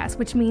podcast,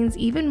 which means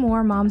even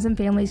more moms and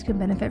families can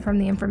benefit from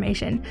the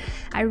information.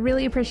 I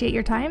really appreciate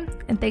your time,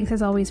 and thanks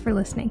as always for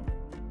listening.